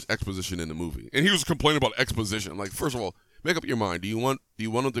this huge exposition in the movie. And he was complaining about exposition. Like, first of all, make up your mind. Do you want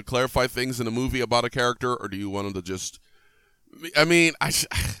him to clarify things in a movie about a character, or do you want him to just? I mean, I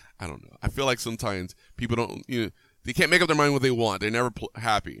don't know. I feel like sometimes people don't. They can't make up their mind what they want. They're never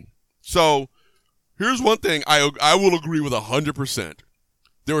happy. So here's one thing I will agree with 100%.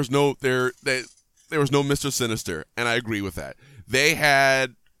 There was no Mr. Sinister, and I agree with that. They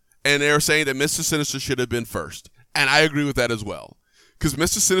were saying that Mr. Sinister should have been first, and I agree with that as well. Because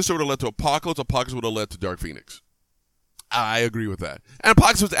Mr. Sinister would have led to Apocalypse. Apocalypse would have led to Dark Phoenix. I agree with that. And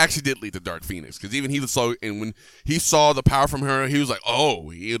Apocalypse actually did lead to Dark Phoenix, because even when he saw the power from her, he was like, oh,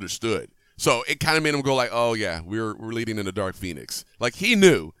 he understood. So it kind of made him go like, oh yeah, we're leading into Dark Phoenix. Like, he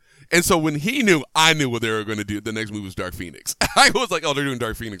knew. And so when he knew, I knew what they were going to do. The next movie was Dark Phoenix. I was like, oh, they're doing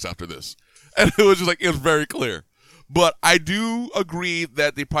Dark Phoenix after this. And it was just like, it was very clear. But I do agree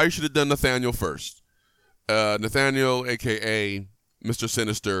that they probably should have done Nathaniel first. Nathaniel, a.k.a. Mr.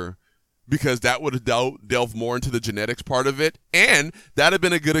 Sinister, because that would have delved more into the genetics part of it. And that would have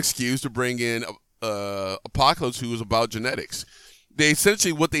been a good excuse to bring in Apocalypse, who was about genetics. They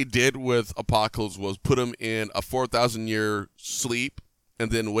essentially, what they did with Apocalypse was put him in a 4,000-year sleep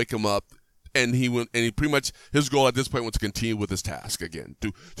and then wake him up. And he pretty much, his goal at this point was to continue with his task again,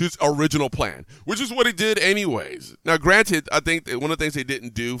 to his original plan, which is what he did anyways. Now, granted, I think that one of the things they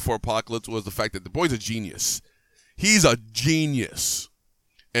didn't do for Apocalypse was the fact that the boy's a genius. He's a genius.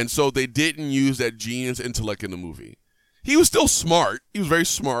 And so they didn't use that genius intellect in the movie. He was still smart. He was very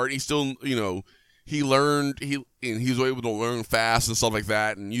smart. He still, he learned, he was able to learn fast and stuff like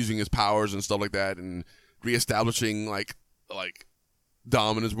that, and using his powers and stuff like that, and reestablishing like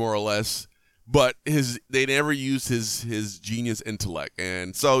dominance more or less. But they never used his genius intellect,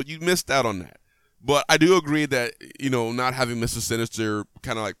 and so you missed out on that. But I do agree that not having Mr. Sinister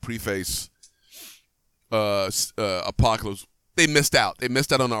kind of like preface Apocalypse, they missed out. They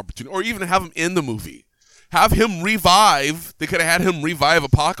missed out on the opportunity, or even have him in the movie, have him revive. They could have had him revive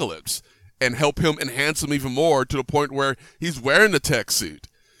Apocalypse and help him enhance him even more to the point where he's wearing the tech suit.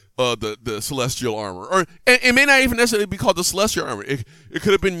 the celestial armor, or it may not even necessarily be called the celestial armor. It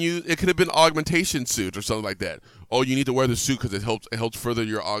could have been used. It could have been augmentation suit or something like that. Oh, you need to wear the suit because it helps further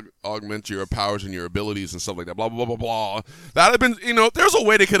your augment your powers and your abilities and stuff like that. Blah blah blah blah blah. That would have been, there's a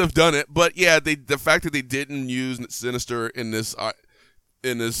way they could have done it, but yeah, the fact that they didn't use Sinister in this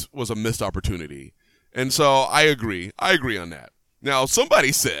was a missed opportunity, and so I agree on that. Now,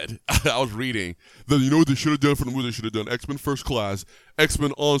 somebody said, I was reading, that you know what they should have done for the movie? They should have done X-Men First Class,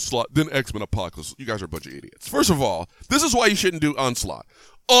 X-Men Onslaught, then X-Men Apocalypse. You guys are a bunch of idiots. First of all, this is why you shouldn't do Onslaught.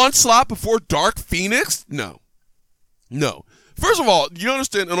 Onslaught before Dark Phoenix? No. First of all, you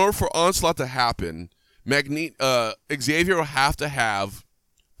understand, in order for Onslaught to happen, Xavier will have to have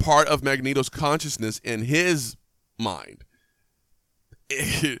part of Magneto's consciousness in his mind.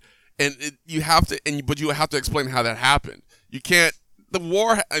 But you have to explain how that happened. You can't. The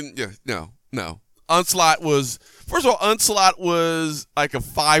war. No. Onslaught was. First of all, Onslaught was like a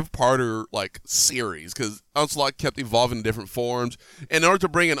 5-parter series because Onslaught kept evolving in different forms. In order to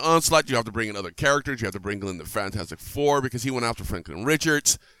bring in Onslaught, you have to bring in other characters. You have to bring in the Fantastic Four because he went after Franklin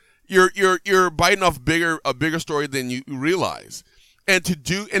Richards. You're biting off a bigger story than you realize. And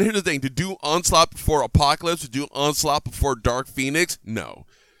here's the thing: to do Onslaught before Apocalypse, to do Onslaught before Dark Phoenix, no.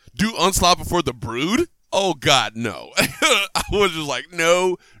 Do Onslaught before the Brood? Oh, God, no. I was just like,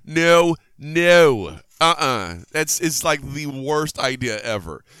 no. It's like the worst idea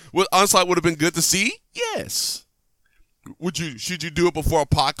ever. Onslaught would have been good to see? Yes. Should you do it before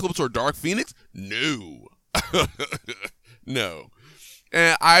Apocalypse or Dark Phoenix? No. No.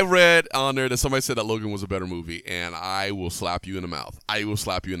 And I read on there that somebody said that Logan was a better movie, and I will slap you in the mouth.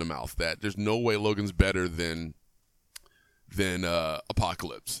 That there's no way Logan's better than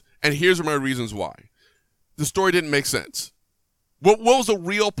Apocalypse. And here's my reasons why. The story didn't make sense. What was the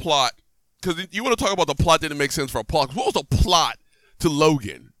real plot? Because you want to talk about the plot didn't make sense for Apocalypse. What was the plot to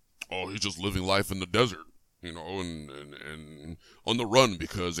Logan? Oh, he's just living life in the desert, and on the run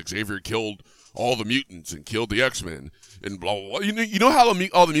because Xavier killed all the mutants and killed the X-Men and blah, blah, blah. You know how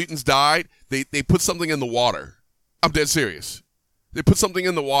all the mutants died? They put something in the water. I'm dead serious. They put something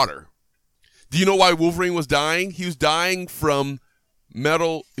in the water. Do you know why Wolverine was dying? He was dying from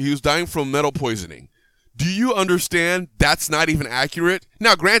metal poisoning. Do you understand that's not even accurate?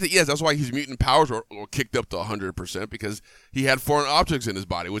 Now, granted, yes, that's why his mutant powers were kicked up to 100% because he had foreign objects in his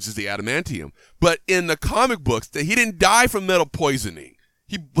body, which is the adamantium. But in the comic books, he didn't die from metal poisoning.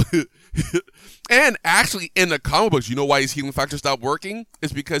 And actually, in the comic books, you know why his healing factor stopped working?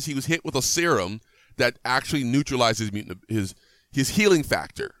 It's because he was hit with a serum that actually neutralizes his healing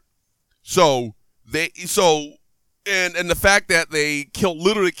factor. And the fact that they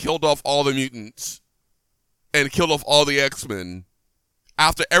literally killed off all the mutants and killed off all the X-Men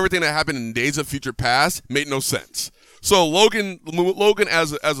after everything that happened in Days of Future Past made no sense. So Logan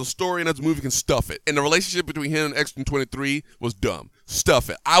as a story and as a movie can stuff it. And the relationship between him and X-Men 23 was dumb. Stuff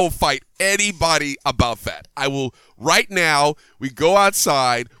it. I will fight anybody about that. I will, right now, we go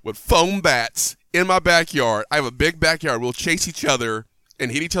outside with foam bats in my backyard. I have a big backyard. We'll chase each other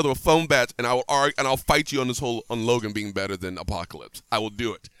and hit each other with foam bats, and I'll fight you on on Logan being better than Apocalypse. I will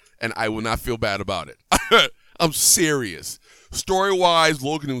do it, and I will not feel bad about it. I'm serious. Story-wise,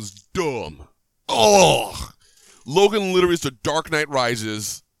 Logan was dumb. Oh, Logan literally is the Dark Knight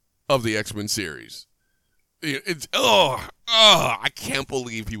Rises of the X-Men series. I can't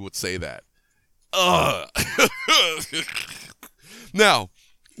believe he would say that.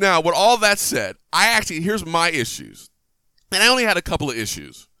 Now, with all that said, here's my issues. And I only had a couple of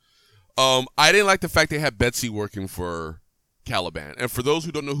issues. I didn't like the fact they had Betsy working for Caliban. And for those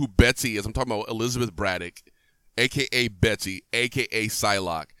who don't know who Betsy is, I'm talking about Elizabeth Braddock, a.k.a. Betsy, a.k.a.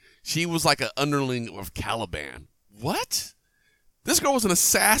 Psylocke. She was like an underling of Caliban. What? This girl was an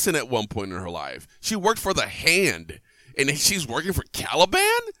assassin at one point in her life. She worked for the Hand, and she's working for Caliban?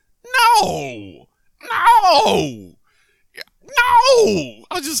 No!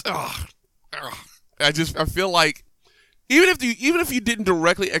 I feel like even if you didn't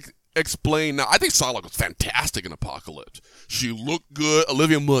directly explain. Now, I think Psylocke was fantastic in Apocalypse. She looked good.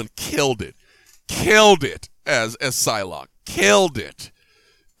 Olivia Munn killed it as Psylocke. Killed it.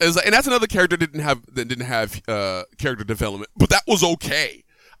 And that's another character that didn't have character development, but that was okay.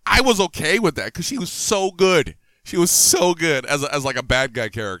 I was okay with that because she was so good. She was so good as like a bad guy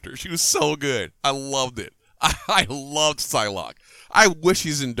character. She was so good. I loved it. I loved Psylocke. I wish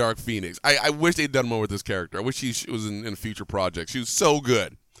she's in Dark Phoenix. I wish they'd done more with this character. I wish she was in future projects. She was so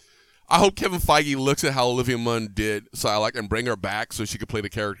good. I hope Kevin Feige looks at how Olivia Munn did Psylocke and bring her back so she could play the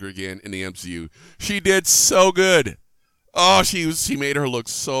character again in the MCU. She did so good. Oh, she made her look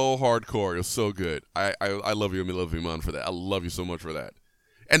so hardcore. It was so good. I love you, Olivia Munn, for that. I love you so much for that.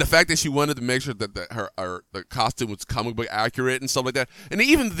 And the fact that she wanted to make sure that the costume was comic book accurate and stuff like that. And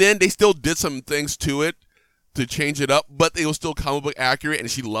even then, they still did some things to it to change it up, but it was still comic book accurate,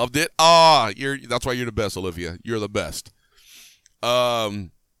 and she loved it. That's why you're the best, Olivia. You're the best.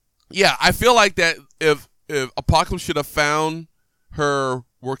 Yeah, I feel like that if Apocalypse should have found her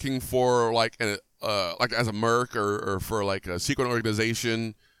working for like as a merc or for like a secret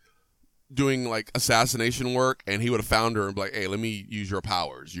organization doing like assassination work, and he would have found her and be like, hey, let me use your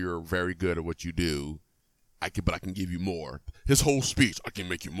powers. You're very good at what you do. But I can give you more. His whole speech, I can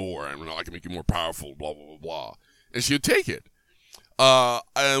make you more, and I can make you more powerful, blah, blah, blah, blah. And she would take it.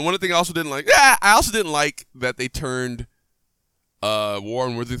 And one of the things I also didn't like, that they turned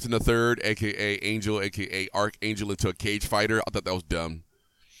Warren Worthington III, a.k.a. Angel, a.k.a. Archangel, into a cage fighter. I thought that was dumb.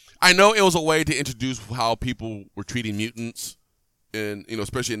 I know it was a way to introduce how people were treating mutants, and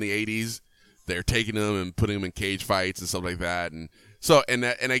especially in the 80s. They're taking them and putting them in cage fights and stuff like that, and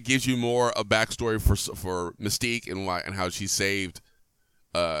that gives you more a backstory for Mystique and how she saved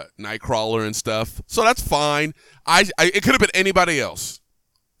Nightcrawler and stuff. So that's fine. It could have been anybody else,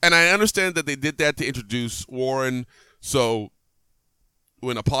 and I understand that they did that to introduce Warren. So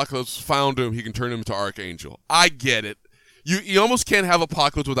when Apocalypse found him, he can turn him into Archangel. I get it. You almost can't have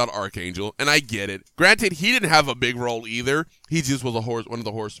Apocalypse without Archangel, and I get it. Granted, he didn't have a big role either. He just was one of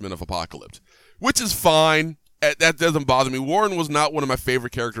the horsemen of Apocalypse, which is fine. That doesn't bother me. Warren was not one of my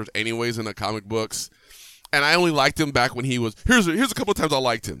favorite characters anyways in the comic books, and I only liked him back when he was... Here's a couple of times I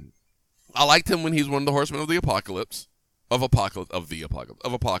liked him. I liked him when he was one of the horsemen of the Apocalypse. Of Apocalypse.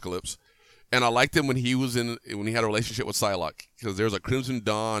 And I liked him when he had a relationship with Psylocke, because there's a Crimson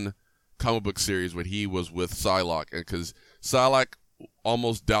Dawn comic book series where he was with Psylocke, and because Psylocke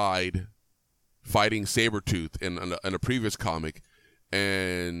almost died fighting Sabretooth in a previous comic,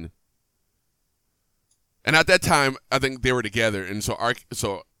 and at that time I think they were together, and so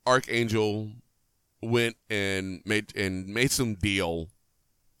Archangel went and made some deal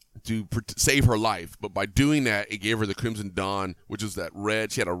to save her life, but by doing that, it gave her the Crimson Dawn, which is that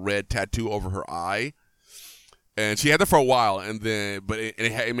red. She had a red tattoo over her eye. And she had that for a while, but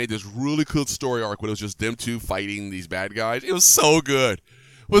it made this really cool story arc when it was just them two fighting these bad guys. It was so good.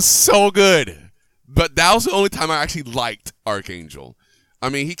 But that was the only time I actually liked Archangel. I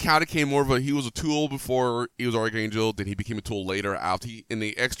mean, he kind of came he was a tool before he was Archangel, then he became a tool later. In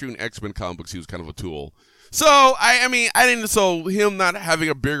the Extreme X-Men comic books, he was kind of a tool. So, so him not having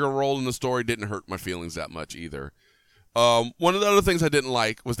a bigger role in the story didn't hurt my feelings that much either. One of the other things I didn't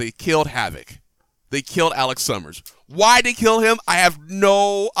like was they killed Havoc. They killed Alex Summers. Why they kill him, I have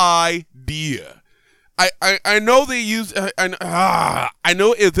no idea. I know they used... I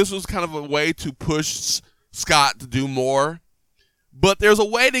know if this was kind of a way to push Scott to do more, but there's a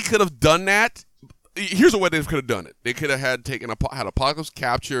way they could have done that. Here's a way they could have done it. They could have had Apocalypse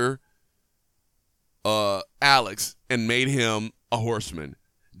capture Alex and made him a horseman.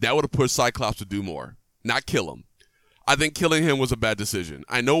 That would have pushed Cyclops to do more, not kill him. I think killing him was a bad decision.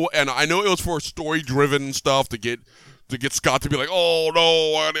 I know it was for story-driven stuff to get Scott to be like, oh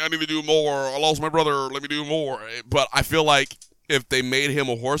no, I need to do more. I lost my brother. Let me do more. But I feel like if they made him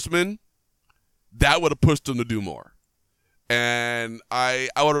a horseman, that would have pushed him to do more. And I'd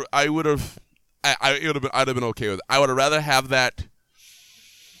have been okay with it. I would have rather have that.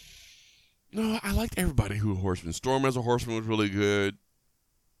 No, I liked everybody who was a horseman. Storm as a horseman was really good.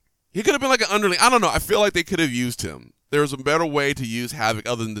 He could have been like an underling. I don't know. I feel like they could have used him. There was a better way to use Havoc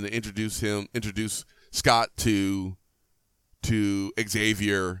other than to introduce Scott to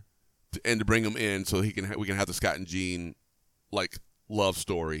Xavier, and to bring him in so we can have the Scott and Jean like love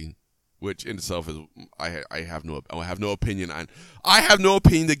story, which in itself is I have no opinion on. I have no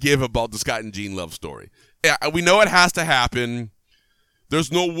opinion to give about the Scott and Jean love story. Yeah, we know it has to happen.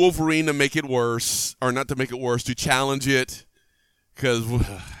 There's no Wolverine to make it worse, or not to make it worse, to challenge it, because.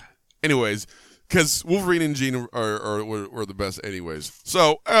 Anyways, because Wolverine and Jean were the best anyways.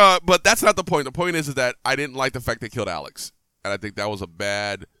 So, but that's not the point. The point is that I didn't like the fact they killed Alex. And I think that was a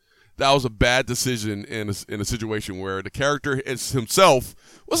bad decision in a situation where the character himself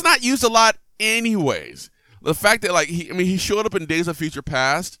was not used a lot anyways. The fact that he showed up in Days of Future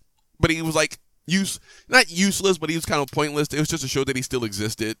Past, but he was like not useless, but he was kind of pointless. It was just to show that he still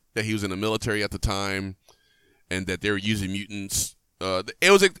existed, that he was in the military at the time, and that they were using mutants.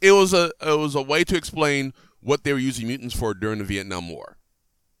 It was a way to explain what they were using mutants for during the Vietnam War,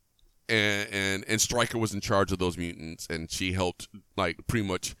 and Stryker was in charge of those mutants, and she helped pretty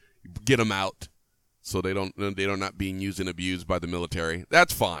much get them out, so they're not being used and abused by the military.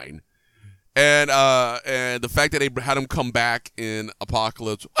 That's fine. And the fact that they had him come back in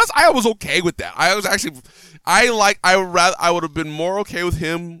Apocalypse, I was okay with that. I would have been more okay with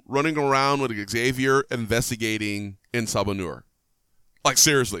him running around with Xavier investigating in Sabanur. Like,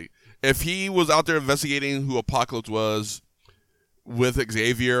 seriously, if he was out there investigating who Apocalypse was with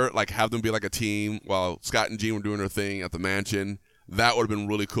Xavier, like have them be like a team while Scott and Jean were doing their thing at the mansion, that would have been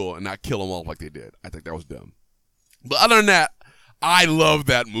really cool, and not kill them all like they did. I think that was dumb. But other than that, I love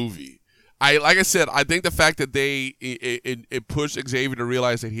that movie. Like I said, I think the fact that it pushed Xavier to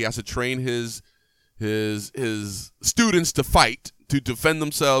realize that he has to train his students to fight, to defend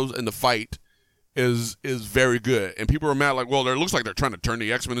themselves in the fight, is very good. And people are mad, like, well, it looks like they're trying to turn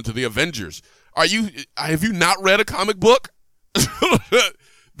the X-Men into the Avengers. Have you not read a comic book?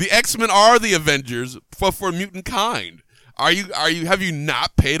 The X-Men are the Avengers for mutant kind. Have you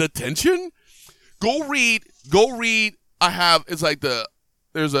not paid attention? Go read.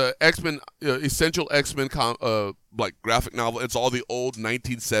 There's a X-Men Essential X-Men like graphic novel. It's all the old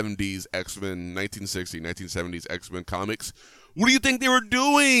 1970s X-Men, 1960s, 1970s X-Men comics. What do you think they were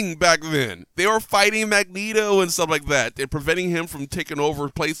doing back then? They were fighting Magneto and stuff like that. They're preventing him from taking over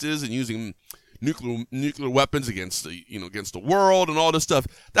places and using nuclear weapons against the world and all this stuff.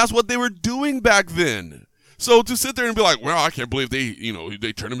 That's what they were doing back then. So to sit there and be like, well, I can't believe they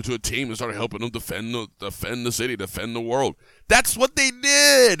turned him into a team and started helping them defend the city, defend the world. That's what they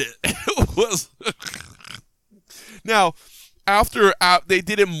did. It was now after they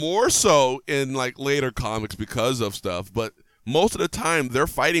did it more so in like later comics because of stuff, but most of the time their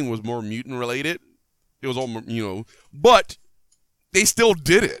fighting was more mutant related. It was all but they still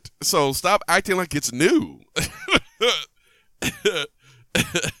did it. So stop acting like it's new.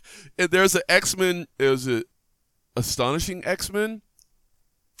 And there's an X-Men. There's a Astonishing X-Men.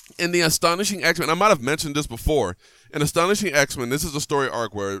 In the Astonishing X-Men, I might have mentioned this before. In Astonishing X-Men, this is a story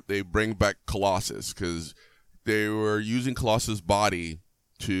arc where they bring back Colossus because they were using Colossus' body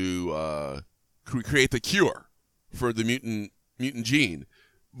to create the cure for the mutant gene.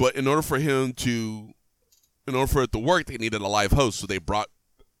 But in order for it to work, they needed a live host, so they brought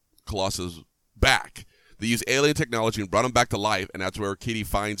Colossus back. They used alien technology and brought him back to life, and that's where Kitty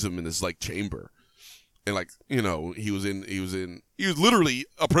finds him in this like chamber. And like, he was literally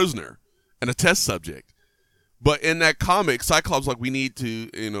a prisoner and a test subject. But in that comic, Cyclops like we need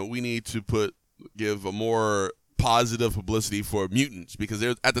to give a more positive publicity for mutants because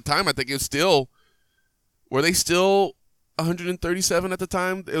at the time I think were they still 137 at the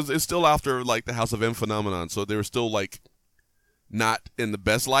time? It's still after like the House of M phenomenon, so they were still like not in the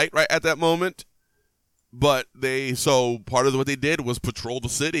best light right at that moment. But so part of what they did was patrol the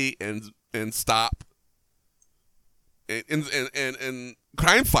city and stop and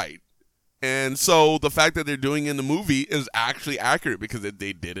crime fight. And so the fact that they're doing it in the movie is actually accurate because they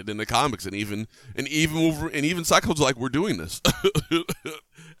did it in the comics, and even Cyclops was like, we're doing this.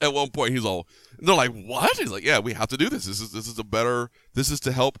 At one point they're like, what? He's like, yeah, we have to do this. This is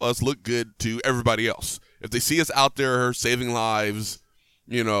to help us look good to everybody else. If they see us out there saving lives,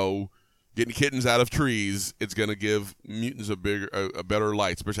 getting kittens out of trees, it's gonna give mutants a better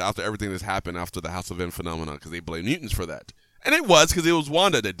light, especially after everything that's happened after the House of M phenomenon, because they blame mutants for that, and it was because it was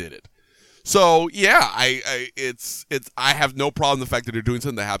Wanda that did it. So yeah, I have no problem with the fact that they're doing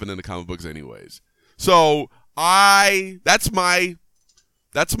something that happened in the comic books anyways. So that's my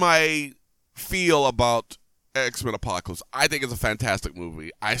feel about X-Men Apocalypse. I think it's a fantastic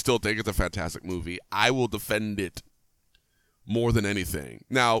movie. I still think it's a fantastic movie. I will defend it more than anything.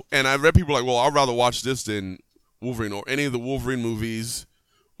 Now, and I've read people like, well, I'd rather watch this than Wolverine or any of the Wolverine movies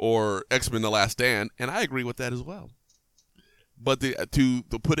or X-Men The Last Stand, and I agree with that as well. But to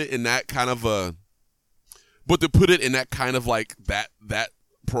put it in that kind of like that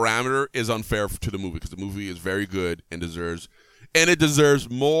parameter is unfair to the movie, because the movie is very good and it deserves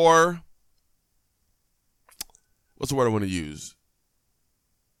more. What's the word I want to use?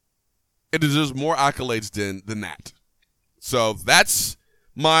 It deserves more accolades than that. So that's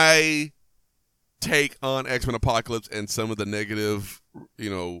my take on X-Men Apocalypse and some of the negative,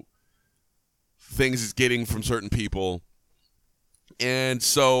 things it's getting from certain people. And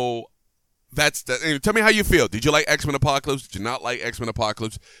so that's that. Anyway, tell me how you feel. Did you like X-Men Apocalypse? Did you not like X-Men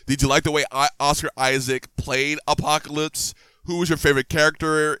Apocalypse? Did you like the way Oscar Isaac played Apocalypse? Who was your favorite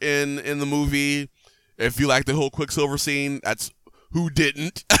character in the movie? If you like the whole Quicksilver scene, that's who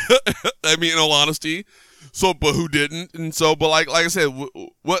didn't. I mean, in all honesty. So, but who didn't? And so, but like I said, and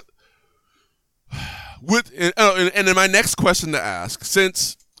then my next question to ask,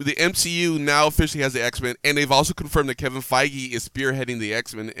 since the MCU now officially has the X-Men, and they've also confirmed that Kevin Feige is spearheading the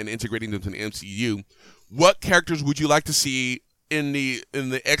X-Men and integrating them to the MCU, what characters would you like to see in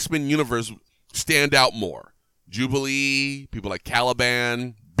the X-Men universe stand out more. Jubilee, people like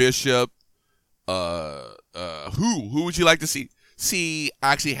Caliban, Bishop. Who would you like to see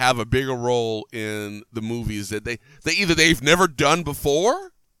actually have a bigger role in the movies that they've never done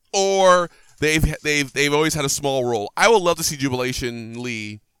before, or they've always had a small role? I would love to see Jubilation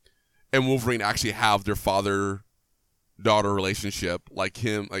Lee and Wolverine actually have their father-daughter relationship, like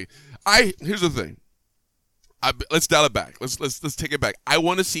him. Here's the thing. Let's dial it back. Let's take it back. I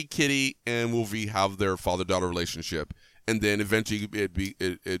want to see Kitty and Wolverine have their father-daughter relationship, and then eventually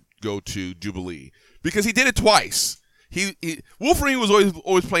it go to Jubilee, because he did it twice. Wolverine was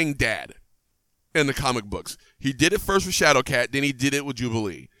always playing dad in the comic books. He did it first with Shadowcat, then he did it with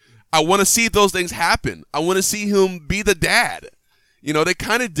Jubilee. I want to see those things happen. I want to see him be the dad. You know, they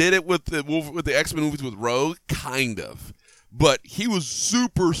kind of did it with the X-Men movies with Rogue, kind of, but he was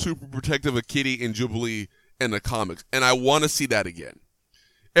super, super protective of Kitty and Jubilee in the comics, and I want to see that again.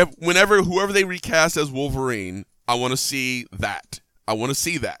 Whoever they recast as Wolverine, I want to see that. I want to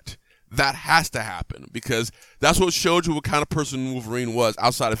see that. That has to happen, because that's what showed you what kind of person Wolverine was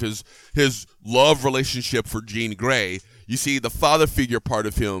outside of his love relationship for Jean Grey. You see the father figure part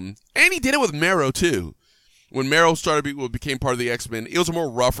of him, and he did it with Marrow too. When Marrow became part of the X-Men, it was a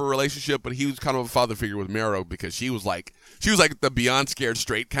more rougher relationship, but he was kind of a father figure with Marrow, because she was like the beyond scared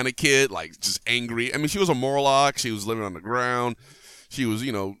straight kind of kid, like just angry. I mean, she was a Morlock. She was living on the ground. She was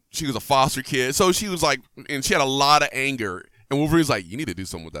a foster kid. So she was like, and she had a lot of anger. And Wolverine's like, you need to do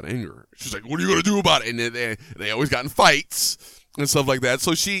something with that anger. She's like, what are you going to do about it? And they always got in fights and stuff like that.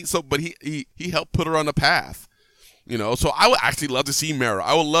 But he helped put her on the path, you know. So I would actually love to see Marrow.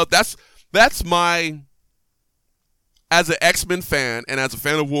 I would love, that's my, as an X-Men fan and as a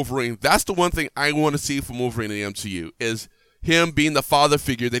fan of Wolverine, that's the one thing I want to see from Wolverine in the MCU, is him being the father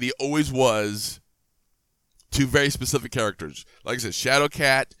figure that he always was to very specific characters. Like I said,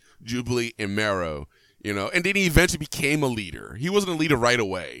 Shadowcat, Jubilee, and Marrow, you know. And then he eventually became a leader. He wasn't a leader right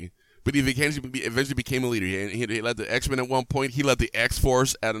away, but he eventually became a leader. He led the X-Men at one point. He led the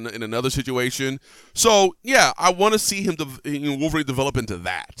X-Force in another situation. So, yeah, I want to see him, Wolverine develop into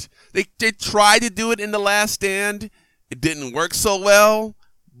that. They tried to do it in The Last Stand. It didn't work so well,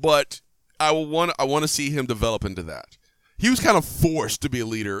 but I want to see him develop into that. He was kind of forced to be a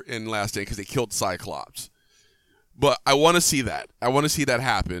leader in Last Stand because they killed Cyclops. But I want to see that. I want to see that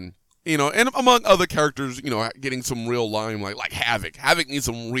happen. You know, and among other characters, you know, getting some real limelight, like Havoc. Havoc needs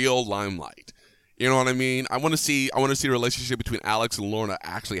some real limelight. You know what I mean? I want to see a relationship between Alex and Lorna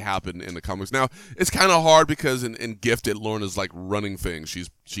actually happen in the comics. Now, it's kind of hard because in Gifted, Lorna's like running things.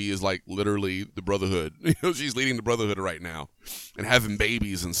 She is like literally the Brotherhood. You know, she's leading the Brotherhood right now and having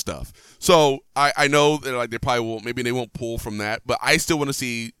babies and stuff. So I know that like they probably won't, maybe they won't pull from that, but I still want to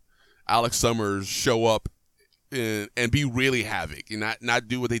see Alex Summers show up and be really Havoc, and not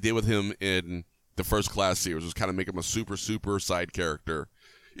do what they did with him in the First Class series, just kind of make him a super, super side character.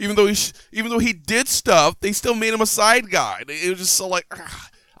 Even though he did stuff, they still made him a side guy. It was just so like,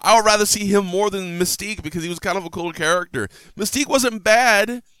 I would rather see him more than Mystique, because he was kind of a cool character. Mystique wasn't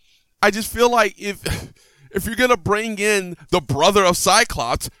bad. I just feel like if you're gonna bring in the brother of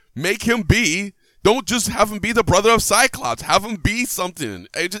Cyclops, make him be. Don't just have him be the brother of Cyclops. Have him be something.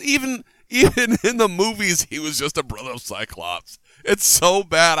 Even in the movies, he was just a brother of Cyclops. It's so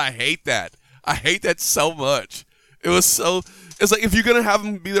bad. I hate that. I hate that so much. It's like, if you're gonna have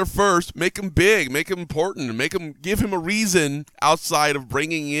him be there first, make him big, make him important, give him a reason outside of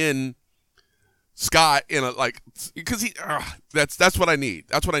bringing in Scott because that's what I need.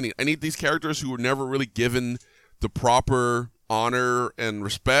 That's what I need. I need these characters who were never really given the proper honor and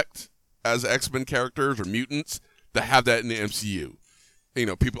respect as X-Men characters or mutants, to have that in the MCU. You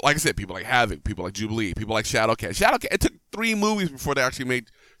know, people, like I said, people like Havoc, people like Jubilee, people like Shadowcat. It took 3 movies before they actually made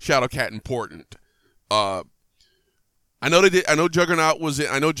Shadowcat important. I know they did. I know Juggernaut was in.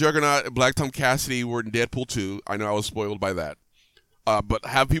 I know Juggernaut and Black Tom Cassidy were in Deadpool 2. I know I was spoiled by that. But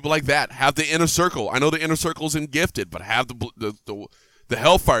have people like that. Have the Inner Circle. I know the Inner Circle's in Gifted, but have the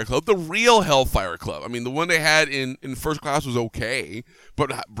Hellfire Club, the real Hellfire Club. I mean, the one they had in First Class was okay,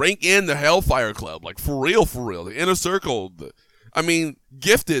 but bring in the Hellfire Club, like for real. The Inner Circle.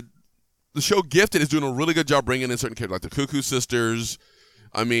 Gifted. The show Gifted is doing a really good job bringing in certain characters, like the Cuckoo Sisters.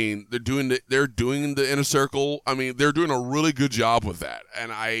 I mean, they're doing the Inner Circle. I mean, they're doing a really good job with that,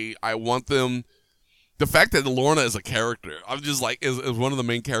 and I want them. The fact that Lorna is a character, I'm just like, is one of the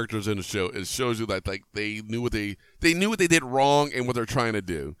main characters in the show. It shows you that like they knew what they did wrong and what they're trying to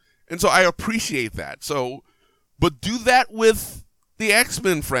do, and so I appreciate that. So, but do that with the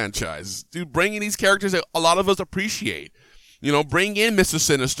X-Men franchise. Bring in these characters that a lot of us appreciate. Bring in Mr.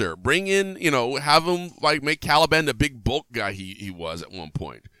 Sinister. Bring in, have him like make Caliban the big bulk guy he was at one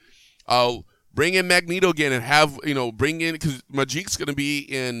point. Bring in Magneto again and have, bring in, because Magik's going to be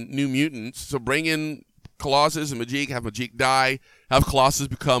in New Mutants, so bring in Colossus and Magik, have Magik die, have Colossus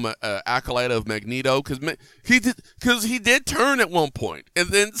become an acolyte of Magneto, because he did turn at one point. And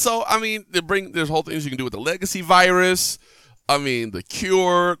then, so, I mean, there's whole things you can do with the Legacy virus, I mean, the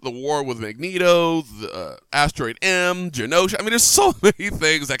Cure, the war with Magneto, the Asteroid M, Genosha. I mean, there's so many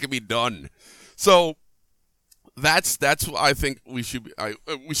things that can be done. So, that's what I think we should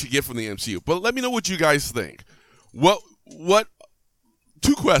get from the MCU. But let me know what you guys think. What?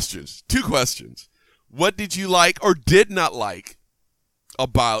 Two questions. What did you like or did not like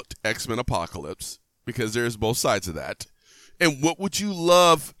about X-Men Apocalypse? Because there's both sides of that. And what would you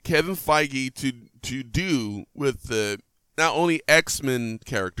love Kevin Feige to do with the not only X-Men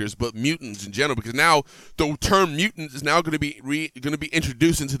characters but mutants in general? Because now the term mutant is now going to be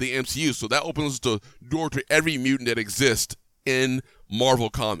introduced into the MCU, so that opens the door to every mutant that exists in Marvel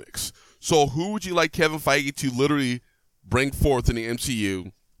Comics. So who would you like Kevin Feige to literally bring forth in the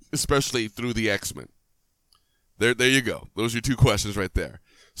MCU, especially through the X-Men? There you go. Those are your two questions right there.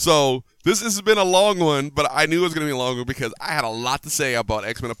 So this has been a long one, but I knew it was going to be a long one because I had a lot to say about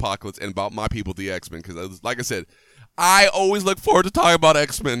X-Men Apocalypse and about my people, the X-Men. Because like I said, I always look forward to talking about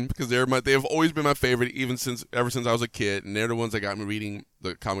X-Men because they've always been my favorite ever since I was a kid, and they're the ones that got me reading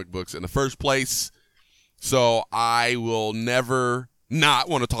the comic books in the first place. So I will never not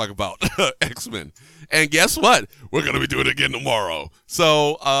want to talk about X-Men. And guess what? We're going to be doing it again tomorrow.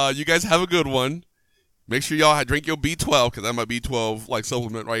 So you guys have a good one. Make sure y'all drink your B12 because that's my B12 like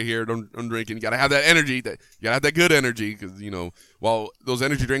supplement right here. I'm drinking. You gotta have that energy. You gotta have that good energy because while those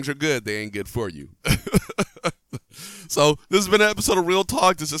energy drinks are good, they ain't good for you. So this has been an episode of Real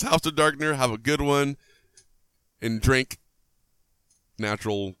Talk. This is House of Darkner. Have a good one and drink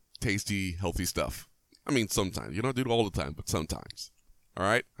natural, tasty, healthy stuff. I mean, sometimes you don't do it all the time, but sometimes. All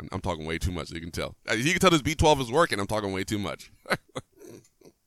right, I'm talking way too much. You can tell. You can tell this B12 is working. I'm talking way too much.